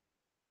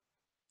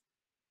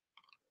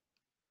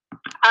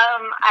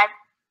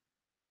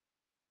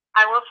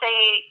 I will say,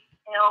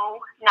 you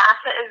know,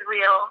 NASA is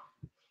real.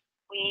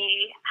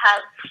 We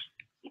have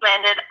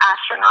landed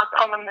astronauts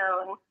on the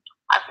moon.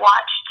 I've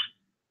watched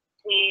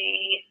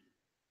the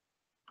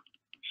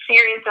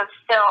series of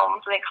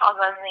films, they call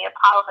them the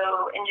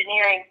Apollo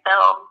engineering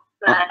films,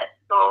 that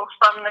go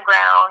from the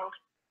ground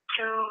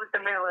to the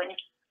moon.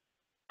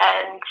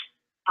 And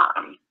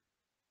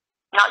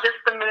not just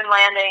the moon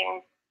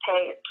landing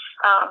tapes,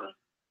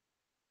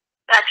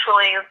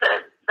 actually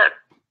the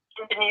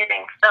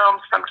engineering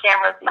films from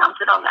cameras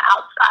mounted on the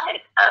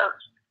outside of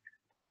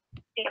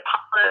the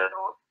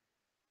Apollo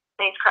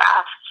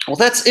spacecraft. Well,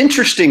 that's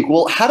interesting.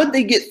 Well, how did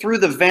they get through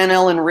the Van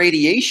Allen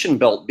radiation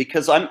belt?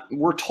 Because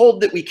we're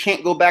told that we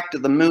can't go back to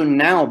the moon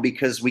now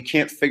because we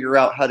can't figure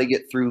out how to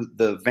get through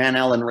the Van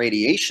Allen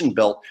radiation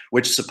belt,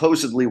 which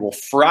supposedly will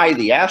fry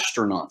the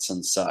astronauts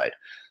inside.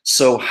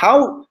 So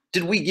how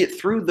did we get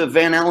through the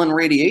Van Allen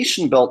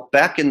radiation belt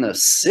back in the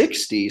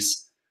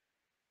 60s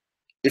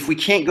if we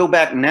can't go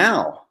back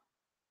now?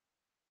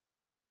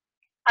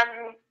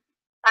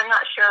 I'm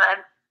not sure.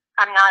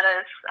 I'm not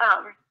as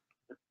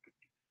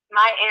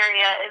my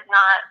area is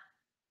not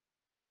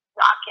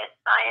rocket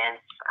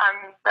science.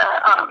 I'm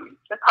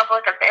the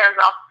public affairs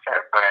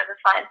officer for the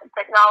Science and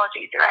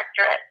Technology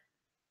Directorate.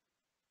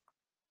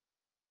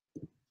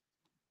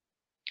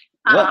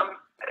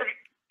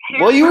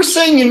 Well, you were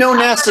saying you know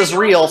NASA's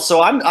real,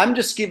 so I'm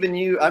just giving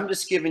you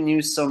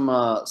some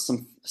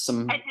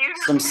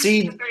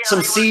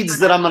seeds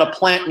that I'm going to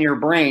plant in your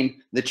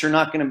brain that you're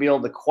not going to be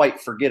able to quite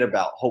forget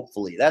about.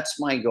 Hopefully, that's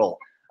my goal.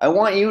 I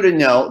want you to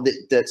know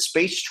that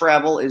space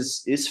travel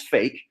is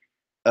fake.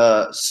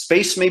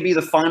 Space may be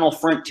the final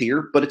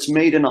frontier, but it's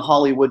made in a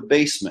Hollywood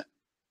basement.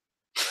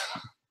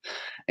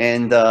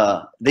 And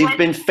they've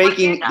been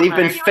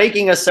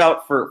faking us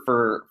out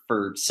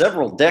for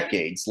several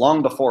decades,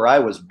 long before I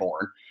was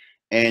born.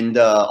 And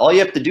all you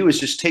have to do is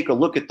just take a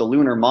look at the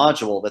lunar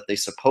module that they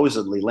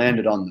supposedly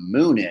landed on the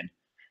moon in.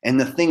 And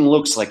the thing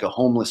looks like a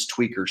homeless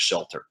tweaker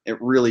shelter.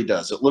 It really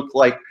does. It looked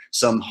like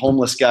some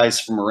homeless guys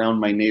from around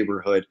my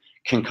neighborhood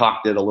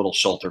concocted a little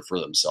shelter for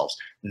themselves.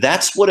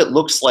 That's what it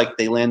looks like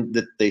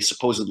that they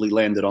supposedly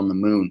landed on the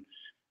moon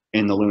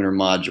in the lunar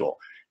module.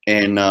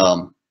 And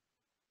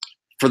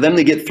for them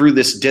to get through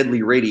this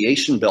deadly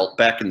radiation belt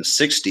back in the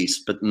 60s,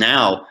 but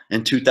now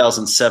in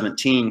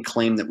 2017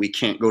 claim that we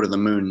can't go to the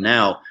moon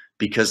now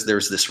because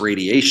there's this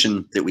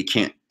radiation that we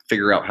can't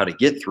figure out how to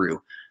get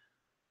through.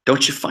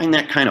 Don't you find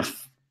that kind of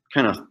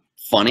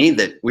funny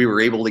that we were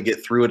able to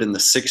get through it in the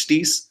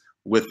 60s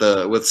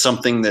with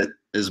something that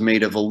is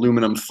made of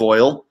aluminum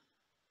foil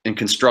and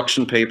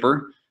construction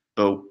paper,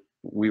 but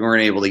we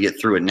weren't able to get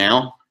through it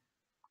now?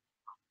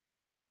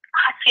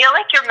 I feel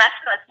like you're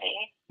messing with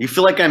me. You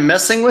feel like I'm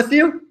messing with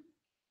you?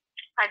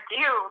 I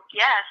do,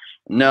 yes.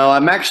 No,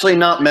 I'm actually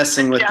not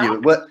messing with you.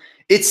 But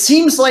it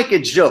seems like a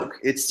joke.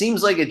 It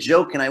seems like a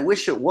joke, and I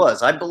wish it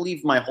was. I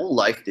believed my whole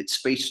life that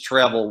space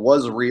travel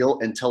was real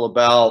until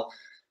about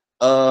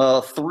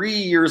 3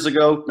 years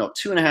ago, no,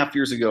 2.5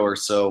 years ago or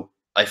so,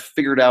 I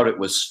figured out it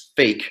was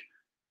fake,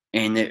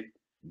 and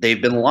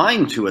they've been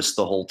lying to us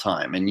the whole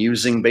time and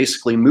using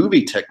basically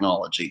movie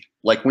technology.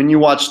 Like when you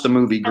watch the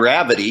movie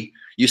Gravity,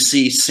 you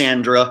see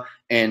Sandra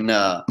and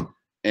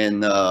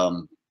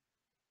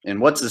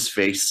what's his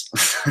face,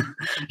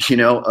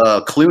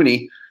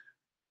 Clooney,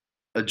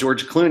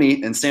 George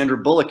Clooney and Sandra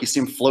Bullock. You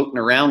see them floating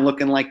around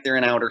looking like they're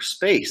in outer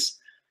space.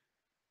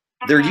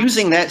 They're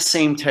using that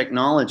same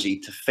technology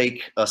to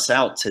fake us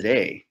out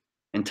today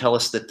and tell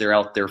us that they're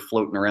out there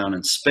floating around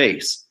in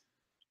space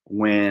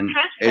when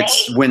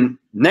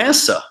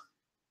NASA.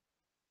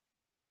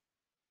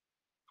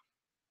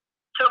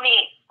 To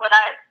me,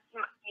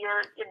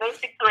 you're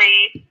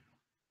basically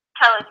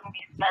telling me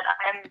that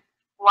I'm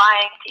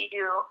lying to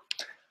you.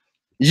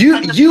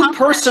 You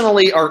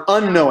personally are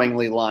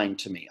unknowingly lying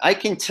to me. I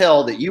can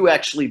tell that you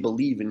actually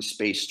believe in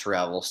space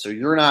travel, so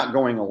you're not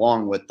going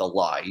along with the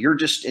lie. You're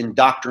just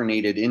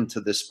indoctrinated into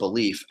this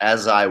belief,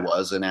 as I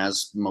was and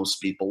as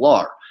most people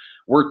are.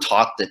 We're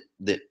taught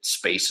that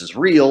space is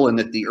real and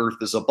that the Earth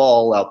is a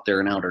ball out there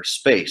in outer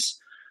space.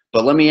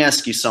 But let me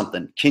ask you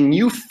something. Can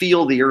you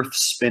feel the Earth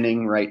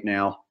spinning right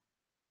now?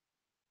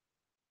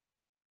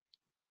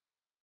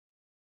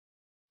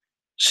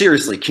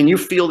 Seriously, can you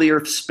feel the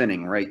Earth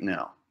spinning right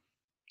now?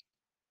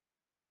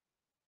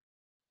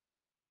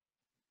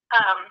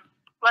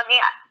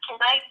 Can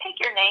I take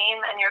your name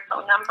and your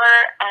phone number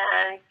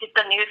and get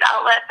the news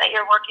outlet that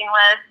you're working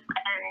with?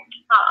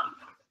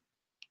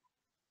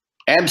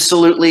 And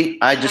absolutely.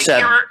 I just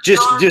have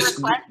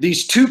just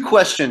these 2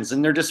 questions,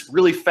 and they're just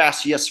really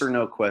fast yes or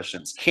no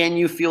questions. Can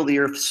you feel the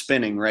Earth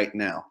spinning right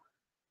now?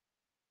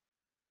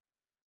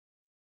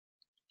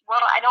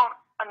 Well,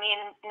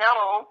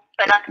 no.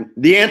 But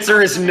the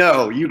answer is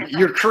no.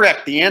 You're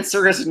correct. The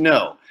answer is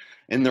no.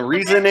 And the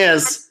reason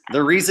is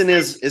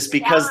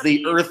because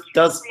the Earth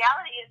does.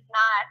 Reality is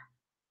not.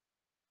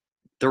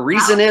 The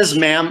reason is,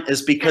 ma'am,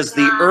 is because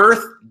the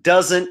Earth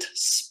doesn't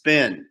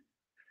spin.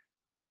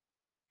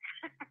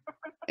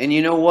 And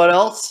you know what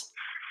else?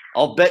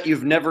 I'll bet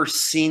you've never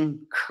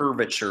seen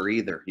curvature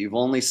either. You've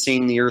only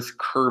seen the Earth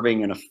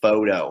curving in a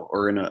photo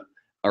or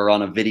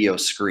on a video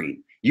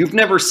screen. You've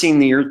never seen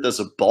the Earth as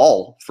a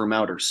ball from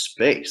outer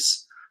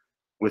space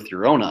with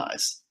your own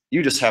eyes.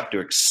 You just have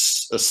to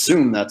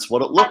assume that's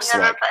what it looks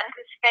like.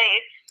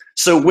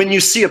 So when you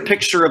see a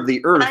picture of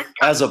the Earth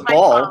as a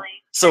ball,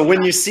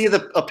 when you see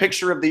a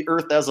picture of the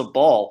Earth as a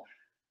ball,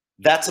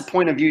 that's a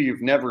point of view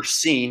you've never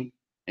seen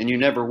and you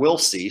never will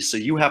see. So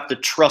you have to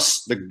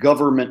trust the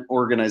government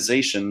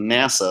organization,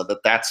 NASA,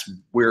 that's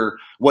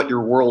what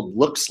your world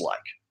looks like.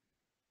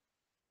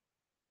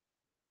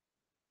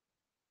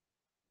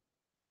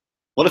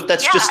 What if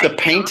that's just a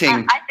painting?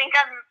 I think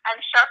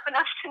I'm sharp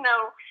enough to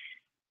know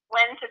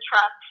when to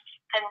trust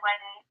and when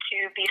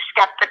to be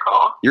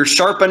skeptical. You're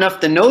sharp enough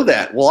to know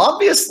that. Well,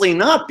 obviously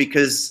not,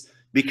 because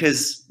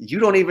you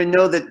don't even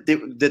know that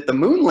the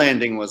moon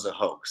landing was a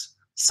hoax.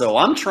 So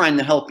I'm trying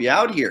to help you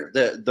out here.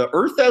 The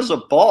Earth as a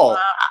ball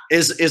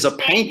is a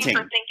painting. Thank you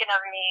for thinking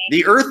of me.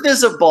 The Earth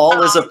as a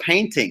ball is a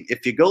painting.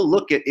 If you go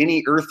look at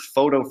any Earth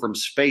photo from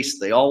space,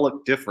 they all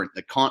look different.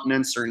 The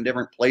continents are in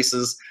different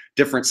places,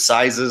 different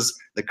sizes.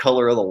 The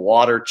color of the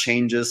water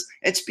changes.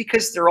 It's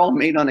because they're all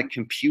made on a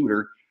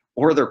computer,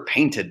 or they're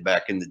painted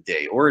back in the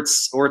day, or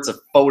it's a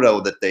photo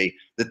that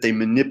they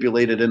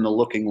manipulated into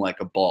looking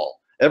like a ball.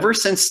 Ever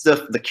since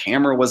the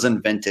camera was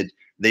invented,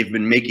 they've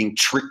been making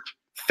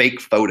fake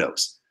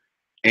photos.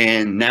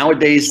 And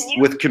nowadays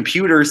with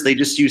computers, they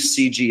just use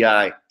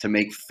CGI to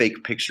make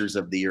fake pictures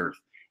of the Earth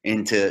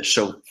and to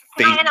show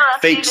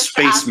fake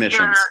space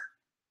missions.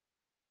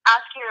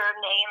 Ask your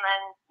name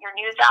and your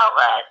news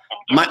outlet.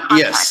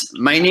 Yes,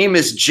 my name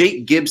is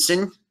Jake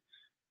Gibson,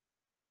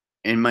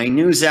 and my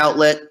news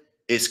outlet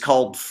is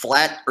called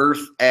Flat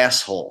Earth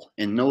Asshole.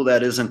 And no,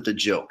 that isn't a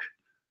joke.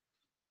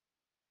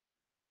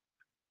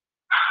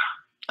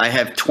 I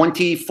have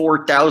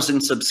 24,000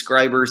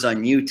 subscribers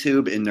on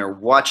YouTube, and they're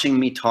watching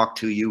me talk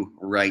to you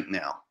right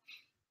now.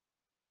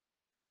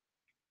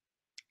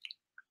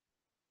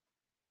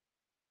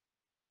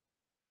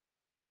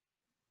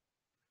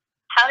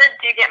 How did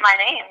you get my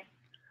name?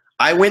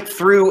 I went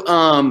through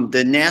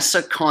the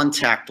NASA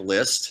contact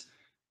list,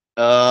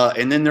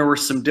 and then there were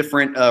some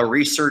different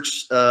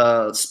research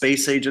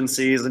space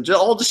agencies and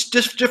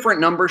just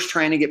different numbers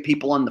trying to get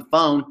people on the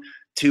phone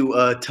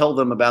to tell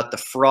them about the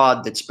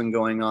fraud that's been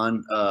going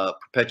on,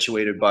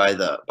 perpetuated by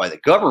the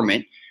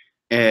government.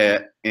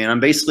 And I'm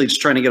basically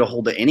just trying to get a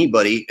hold of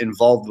anybody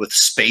involved with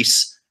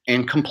space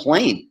and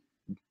complain.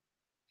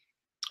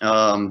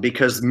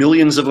 Because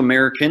millions of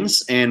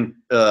Americans and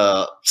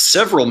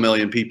several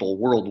million people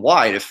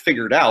worldwide have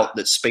figured out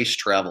that space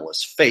travel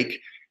is fake,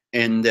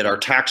 and that our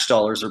tax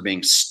dollars are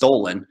being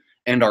stolen,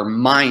 and our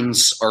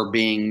minds are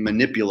being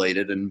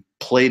manipulated and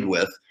played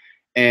with,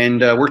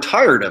 and we're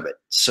tired of it.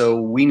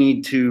 So we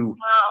need to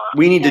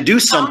do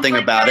something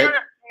about it. Your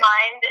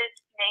mind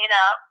is made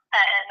up,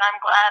 and I'm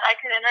glad I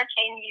could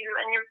entertain you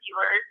and your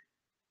viewers.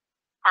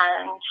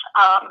 And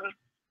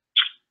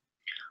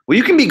well,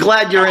 you can be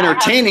glad you're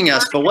entertaining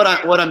us, but what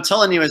I'm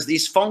telling you is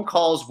these phone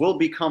calls will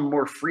become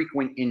more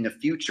frequent in the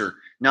future,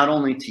 not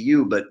only to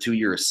you, but to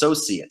your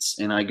associates.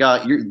 And I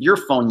got your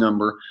phone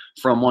number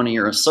from one of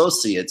your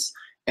associates,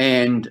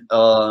 and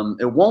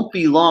it won't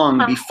be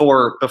long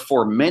before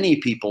many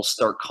people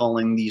start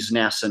calling these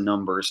NASA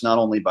numbers, not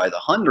only by the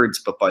hundreds,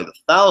 but by the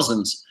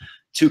thousands,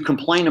 to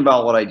complain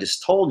about what I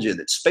just told you,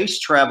 that space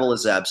travel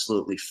is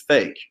absolutely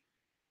fake.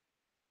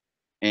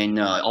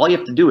 And all you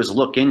have to do is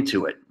look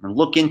into it, and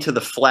look into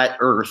the flat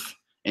Earth,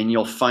 and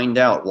you'll find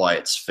out why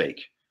it's fake.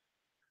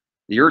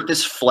 The Earth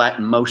is flat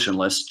and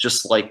motionless,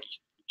 just like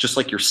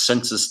your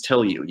senses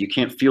tell you. You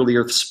can't feel the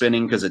Earth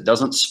spinning because it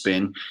doesn't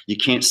spin. You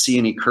can't see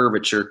any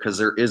curvature because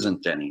there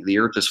isn't any. The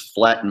Earth is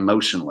flat and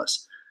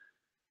motionless.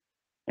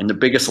 And the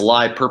biggest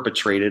lie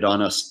perpetrated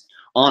on us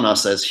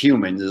as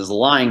humans is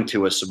lying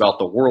to us about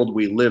the world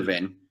we live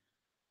in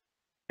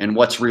and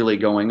what's really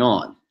going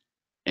on.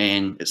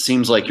 And it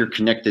seems like you're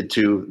connected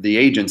to the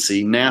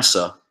agency,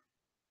 NASA,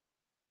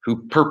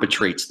 who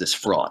perpetrates this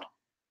fraud.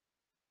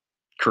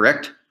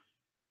 Correct?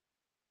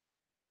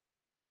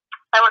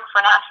 I work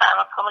for NASA. I'm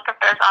a public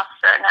affairs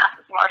officer at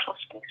NASA's Marshall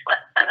Space Flight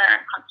Center in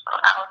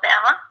Huntsville,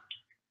 Alabama.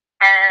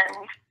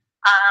 And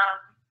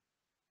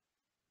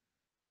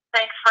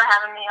thanks for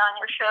having me on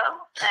your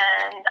show,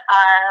 and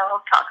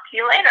I'll talk to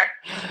you later.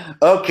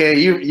 Okay,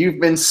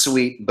 you've been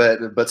sweet,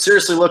 but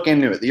seriously, look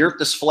into it. The Earth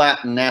is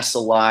flat and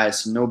NASA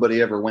lies.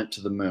 Nobody ever went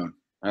to the moon.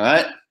 All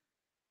right?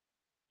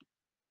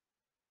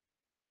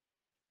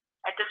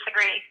 I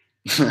disagree.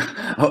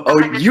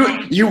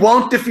 You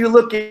won't if you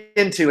look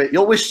into it.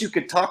 You'll wish you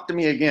could talk to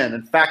me again.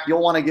 In fact,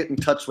 you'll want to get in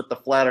touch with the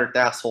flat Earth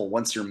asshole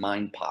once your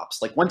mind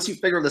pops. Like, once you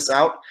figure this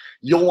out,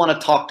 you'll want to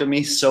talk to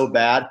me so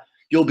bad.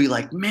 You'll be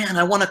like, man,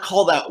 I want to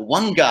call that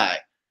one guy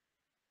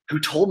who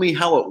told me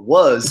how it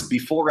was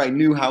before I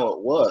knew how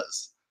it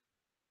was.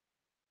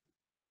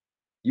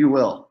 You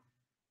will.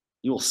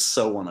 You will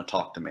so want to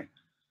talk to me.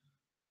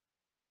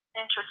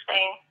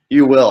 Interesting.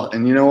 You will.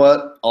 And you know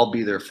what? I'll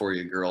be there for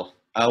you, girl.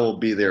 I will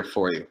be there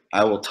for you.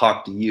 I will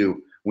talk to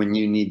you when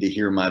you need to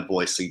hear my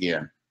voice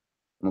again.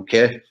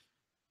 Okay?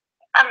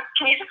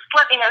 Can you just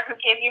let me know who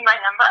gave you my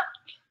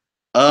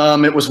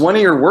number? It was one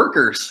of your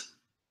workers.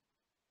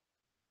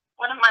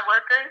 One of my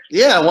workers?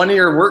 Yeah, one of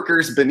your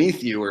workers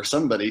beneath you or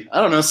somebody.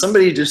 I don't know.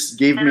 Somebody just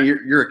gave me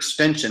your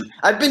extension.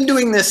 I've been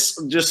doing this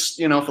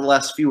just, for the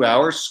last few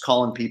hours,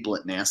 calling people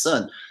at NASA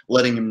and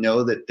letting them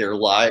know that they're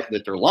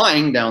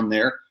lying down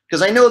there.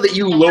 Because I know that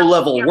you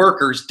low-level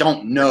workers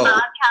don't know.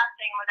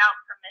 Broadcasting without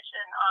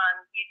permission on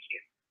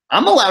YouTube.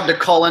 I'm allowed to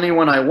call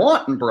anyone I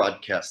want and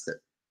broadcast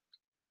it.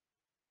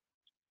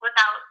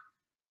 Without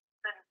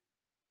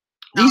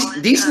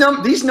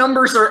These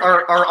numbers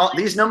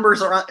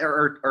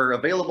are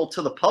available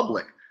to the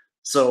public.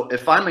 So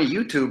if I'm a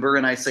YouTuber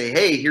and I say,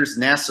 hey, here's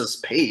NASA's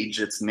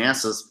page, it's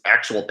NASA's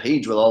actual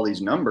page with all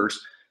these numbers,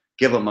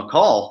 give them a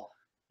call.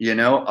 They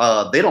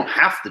don't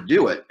have to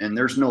do it, and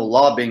there's no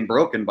law being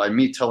broken by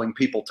me telling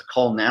people to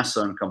call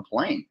NASA and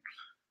complain.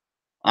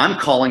 I'm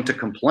calling to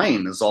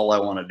complain is all I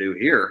want to do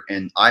here,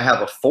 and I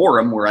have a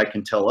forum where I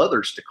can tell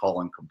others to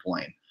call and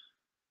complain.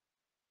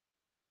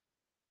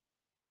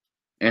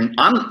 And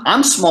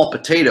I'm small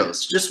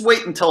potatoes. Just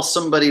wait until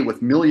somebody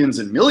with millions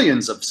and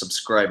millions of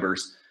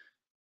subscribers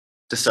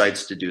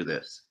decides to do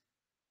this.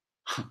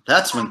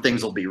 That's when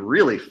things will be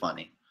really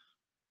funny.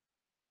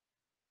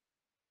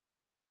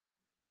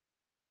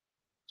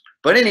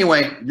 But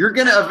anyway, you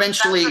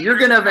seem You're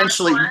going for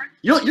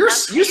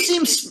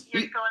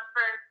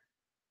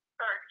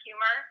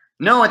humor?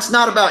 No, it's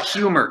not about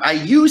humor. I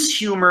use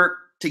humor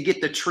to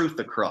get the truth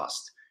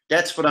across.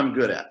 That's what I'm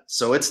good at.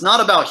 So it's not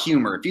about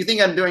humor. If you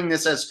think I'm doing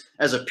this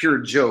as a pure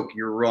joke,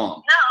 you're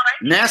wrong.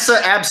 No,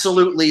 NASA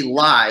absolutely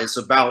lies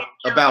about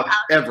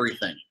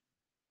everything.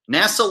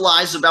 NASA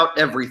lies about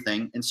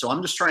everything, and so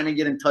I'm just trying to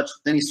get in touch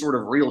with any sort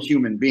of real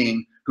human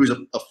being who's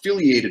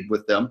affiliated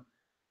with them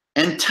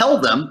and tell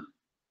them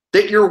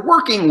that you're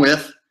working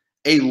with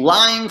a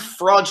lying,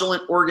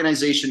 fraudulent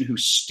organization who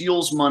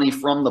steals money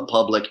from the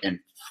public and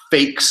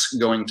fakes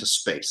going to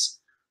space.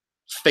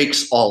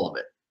 Fakes all of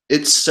it.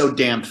 It's so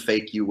damn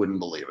fake you wouldn't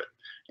believe it.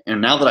 And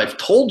now that I've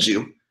told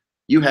you,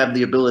 you have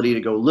the ability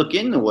to go look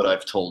into what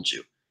I've told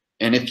you.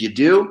 And if you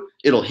do,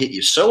 it'll hit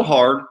you so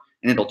hard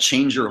and it'll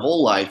change your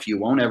whole life. You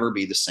won't ever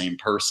be the same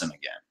person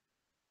again.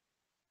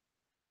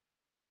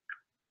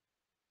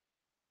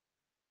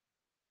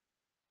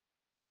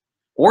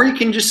 Or you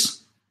can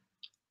just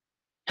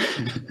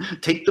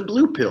take the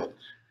blue pill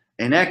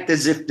and act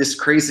as if this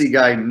crazy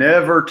guy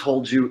never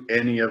told you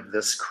any of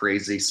this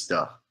crazy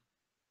stuff.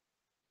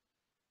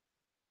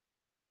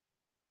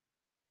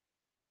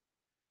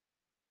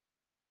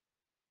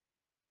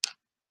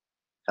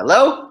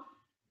 Hello?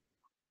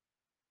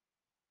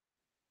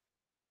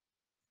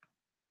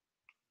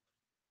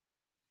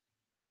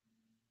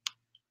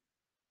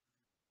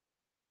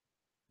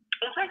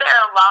 Isn't there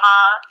a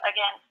law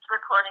against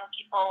recording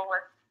people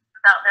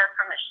without their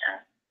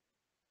permission?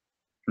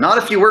 Not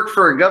if you work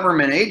for a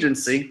government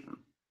agency.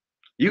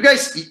 You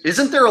guys,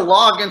 isn't there a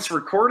law against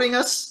recording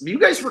us? You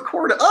guys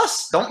record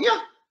us, don't you?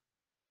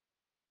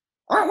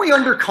 Aren't we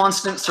under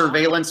constant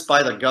surveillance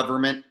by the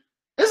government?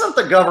 Isn't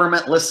the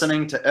government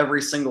listening to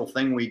every single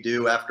thing we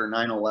do after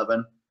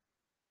 9/11?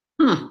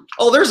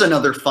 Oh, there's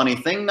another funny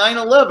thing,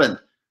 9/11.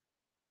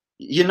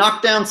 You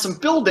knock down some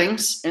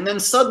buildings and then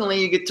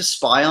suddenly you get to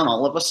spy on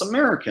all of us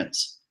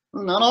Americans.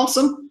 Isn't that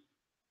awesome?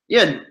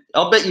 Yeah,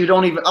 I'll bet you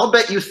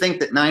think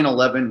that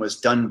 9/11 was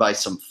done by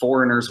some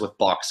foreigners with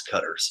box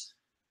cutters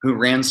who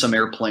ran some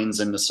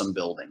airplanes into some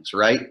buildings,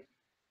 right?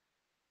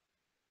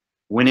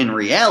 When in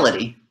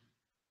reality,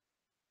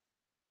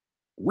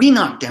 we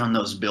knocked down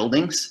those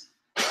buildings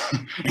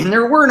and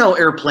there were no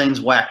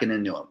airplanes whacking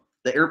into them.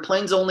 The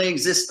airplanes only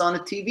exist on a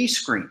TV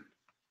screen.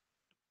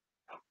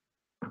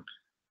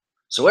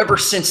 So ever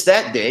since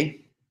that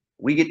day,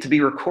 we get to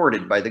be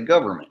recorded by the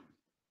government.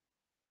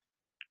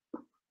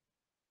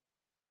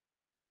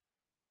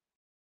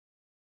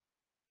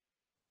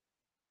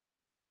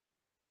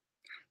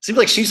 Seems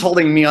like she's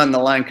holding me on the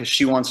line because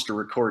she wants to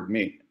record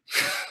me.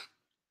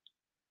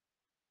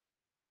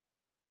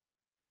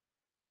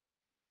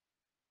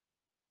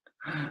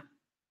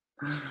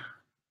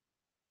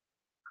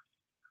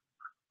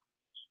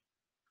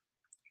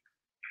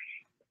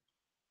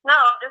 No,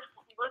 just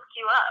looked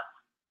you up.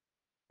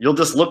 You'll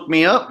just look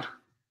me up?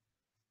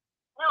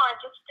 No, I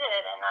just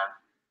did, and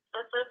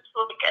this is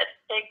like a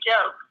big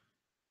joke.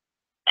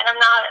 And I'm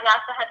not at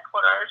NASA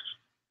headquarters.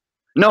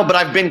 No, but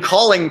I've been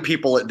calling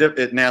people at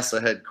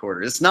NASA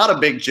headquarters. It's not a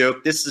big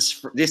joke. This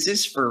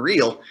is for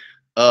real.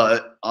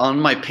 On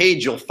my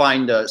page, you'll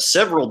find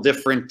several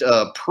different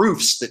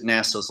proofs that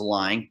NASA's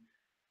lying.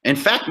 In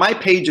fact, my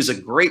page is a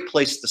great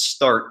place to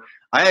start.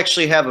 I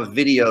actually have a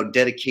video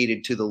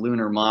dedicated to the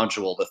lunar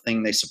module, the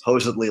thing they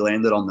supposedly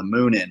landed on the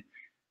moon in,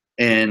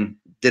 and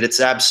that it's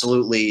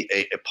absolutely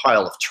a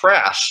pile of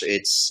trash.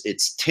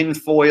 It's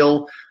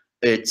tinfoil,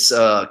 it's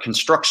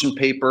construction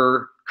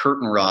paper,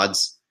 curtain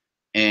rods,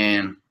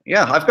 and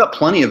yeah, I've got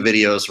plenty of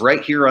videos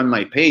right here on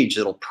my page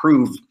that'll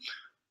prove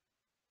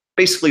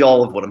basically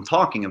all of what I'm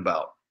talking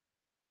about.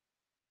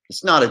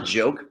 It's not a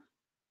joke.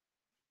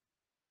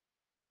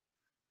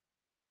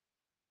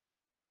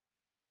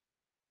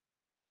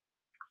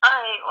 All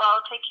right,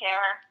 well, take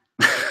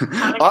care.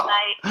 Have a good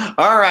night.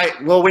 All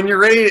right. Well, when you're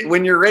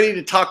ready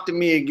to talk to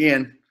me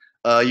again,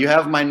 you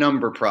have my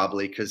number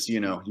probably because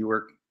you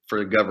work for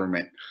the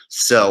government.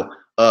 So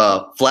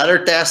Flat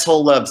Earth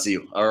asshole loves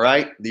you. All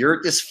right. The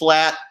Earth is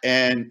flat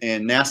and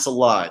NASA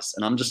lies,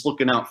 and I'm just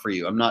looking out for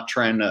you. I'm not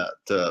trying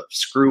to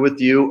screw with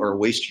you or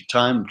waste your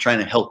time. I'm trying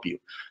to help you.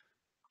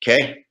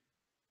 Okay.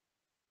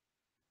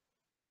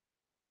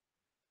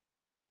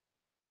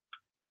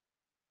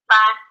 Bye.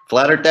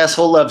 Flat Earth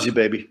asshole loves you,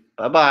 baby.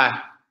 Bye-bye.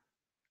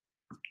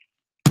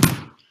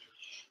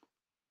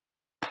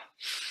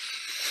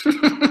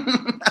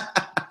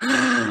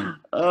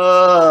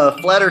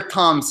 Flat Earth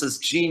Tom says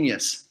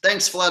genius.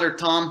 Thanks, Flat Earth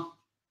Tom.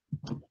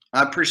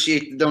 I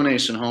appreciate the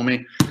donation,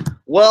 homie.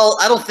 Well,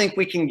 I don't think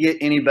we can get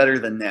any better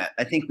than that.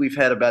 I think we've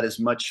had about as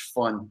much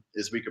fun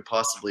as we could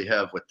possibly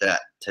have with that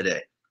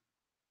today.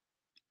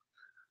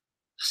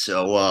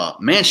 So,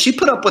 man, she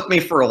put up with me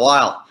for a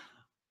while.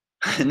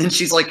 And then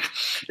she's like,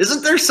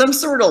 isn't there some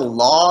sort of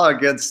law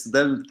against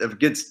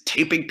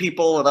taping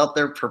people without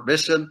their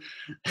permission?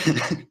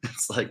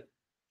 It's like,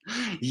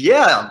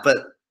 yeah,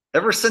 but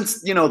ever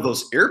since,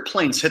 those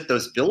airplanes hit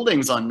those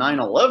buildings on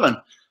 9/11,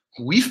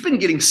 we've been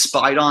getting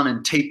spied on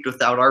and taped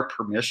without our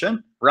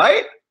permission,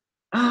 right?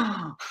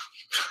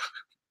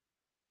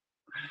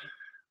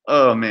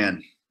 Oh,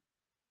 man.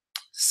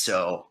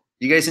 So,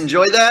 you guys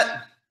enjoy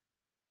that?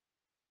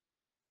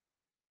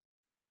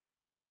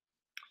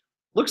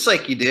 Looks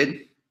like you did. What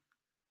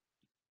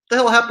the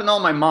hell happened to all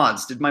my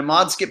mods? Did my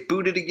mods get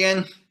booted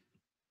again?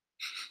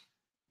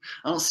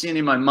 I don't see any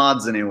of my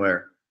mods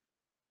anywhere.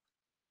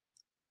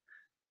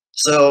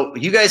 So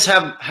you guys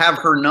have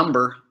her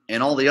number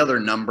and all the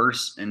other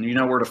numbers, and you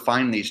know where to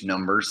find these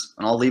numbers.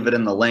 And I'll leave it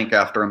in the link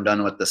after I'm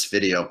done with this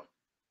video.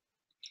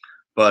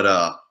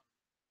 But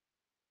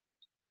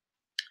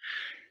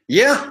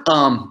yeah,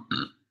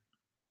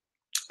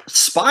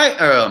 spy.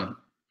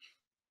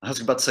 I was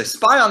about to say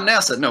spy on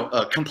NASA. No,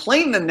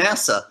 complain to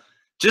NASA.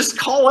 Just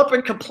call up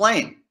and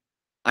complain.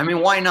 I mean,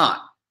 why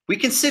not? We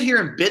can sit here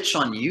and bitch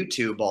on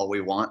YouTube all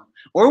we want,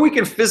 or we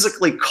can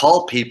physically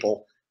call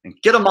people and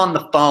get them on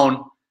the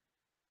phone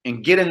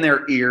and get in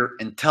their ear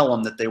and tell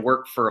them that they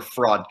work for a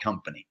fraud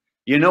company.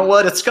 You know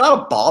what? It's got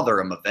to bother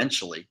them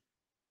eventually.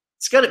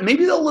 It's got to,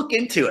 maybe they'll look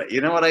into it.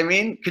 You know what I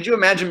mean? Could you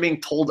imagine being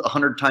told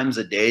 100 times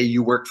a day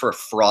you work for a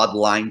fraud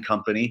line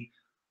company?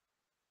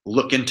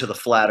 Look into the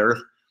flat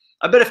earth.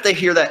 I bet if they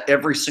hear that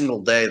every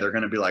single day, they're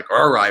going to be like,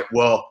 all right,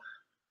 well,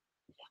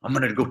 I'm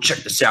going to go check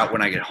this out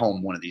when I get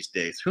home one of these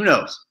days. Who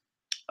knows?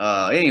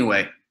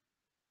 Anyway,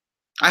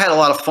 I had a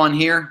lot of fun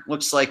here.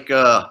 Looks like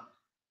I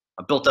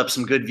built up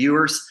some good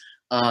viewers.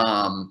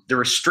 The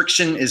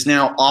restriction is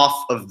now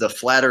off of the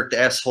Flat Earth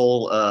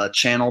Asshole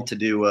channel to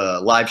do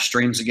live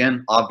streams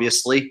again,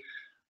 obviously.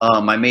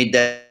 I made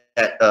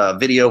that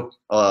video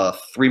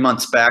 3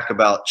 months back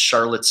about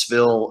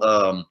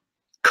Charlottesville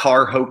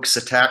car hoax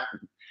attack,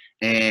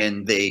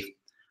 and they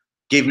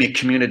gave me a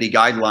community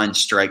guideline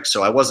strike,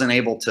 so I wasn't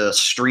able to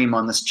stream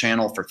on this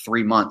channel for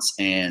 3 months,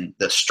 and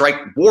the strike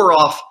wore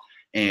off,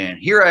 and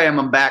here I am,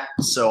 I'm back.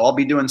 So I'll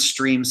be doing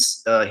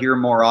streams here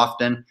more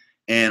often,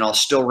 and I'll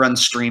still run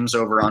streams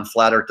over on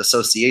Flat Earth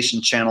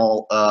Association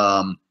channel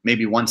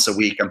maybe once a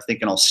week. I'm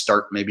thinking I'll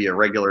start maybe a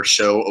regular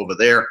show over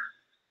there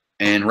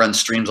and run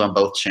streams on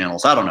both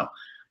channels. I don't know.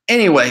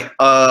 Anyway,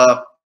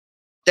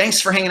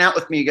 thanks for hanging out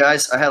with me,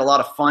 guys. I had a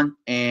lot of fun,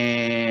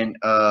 and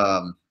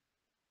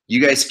you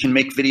guys can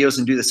make videos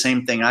and do the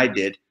same thing I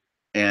did.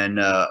 And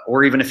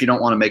or even if you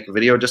don't want to make a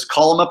video, just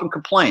call them up and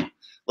complain.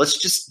 Let's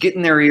just get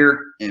in their ear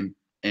and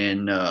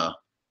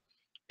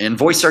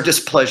voice our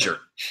displeasure.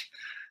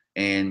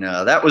 And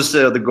that was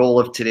the goal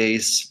of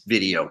today's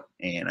video,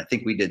 and I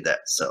think we did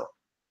that. So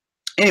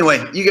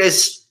anyway, you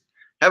guys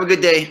have a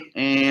good day,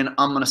 and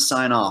I'm gonna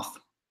sign off.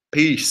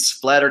 Peace.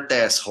 Flat Earth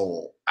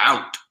Asshole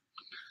out.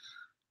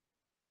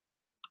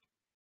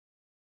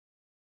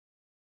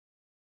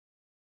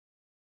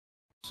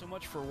 So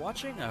much for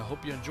watching. I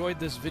hope you enjoyed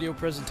this video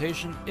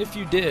presentation. If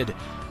you did,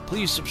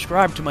 please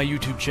subscribe to my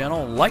YouTube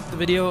channel, like the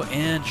video,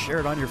 and share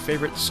it on your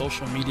favorite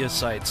social media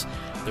sites.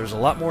 There's a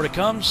lot more to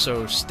come,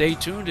 so stay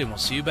tuned and we'll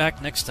see you back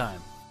next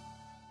time.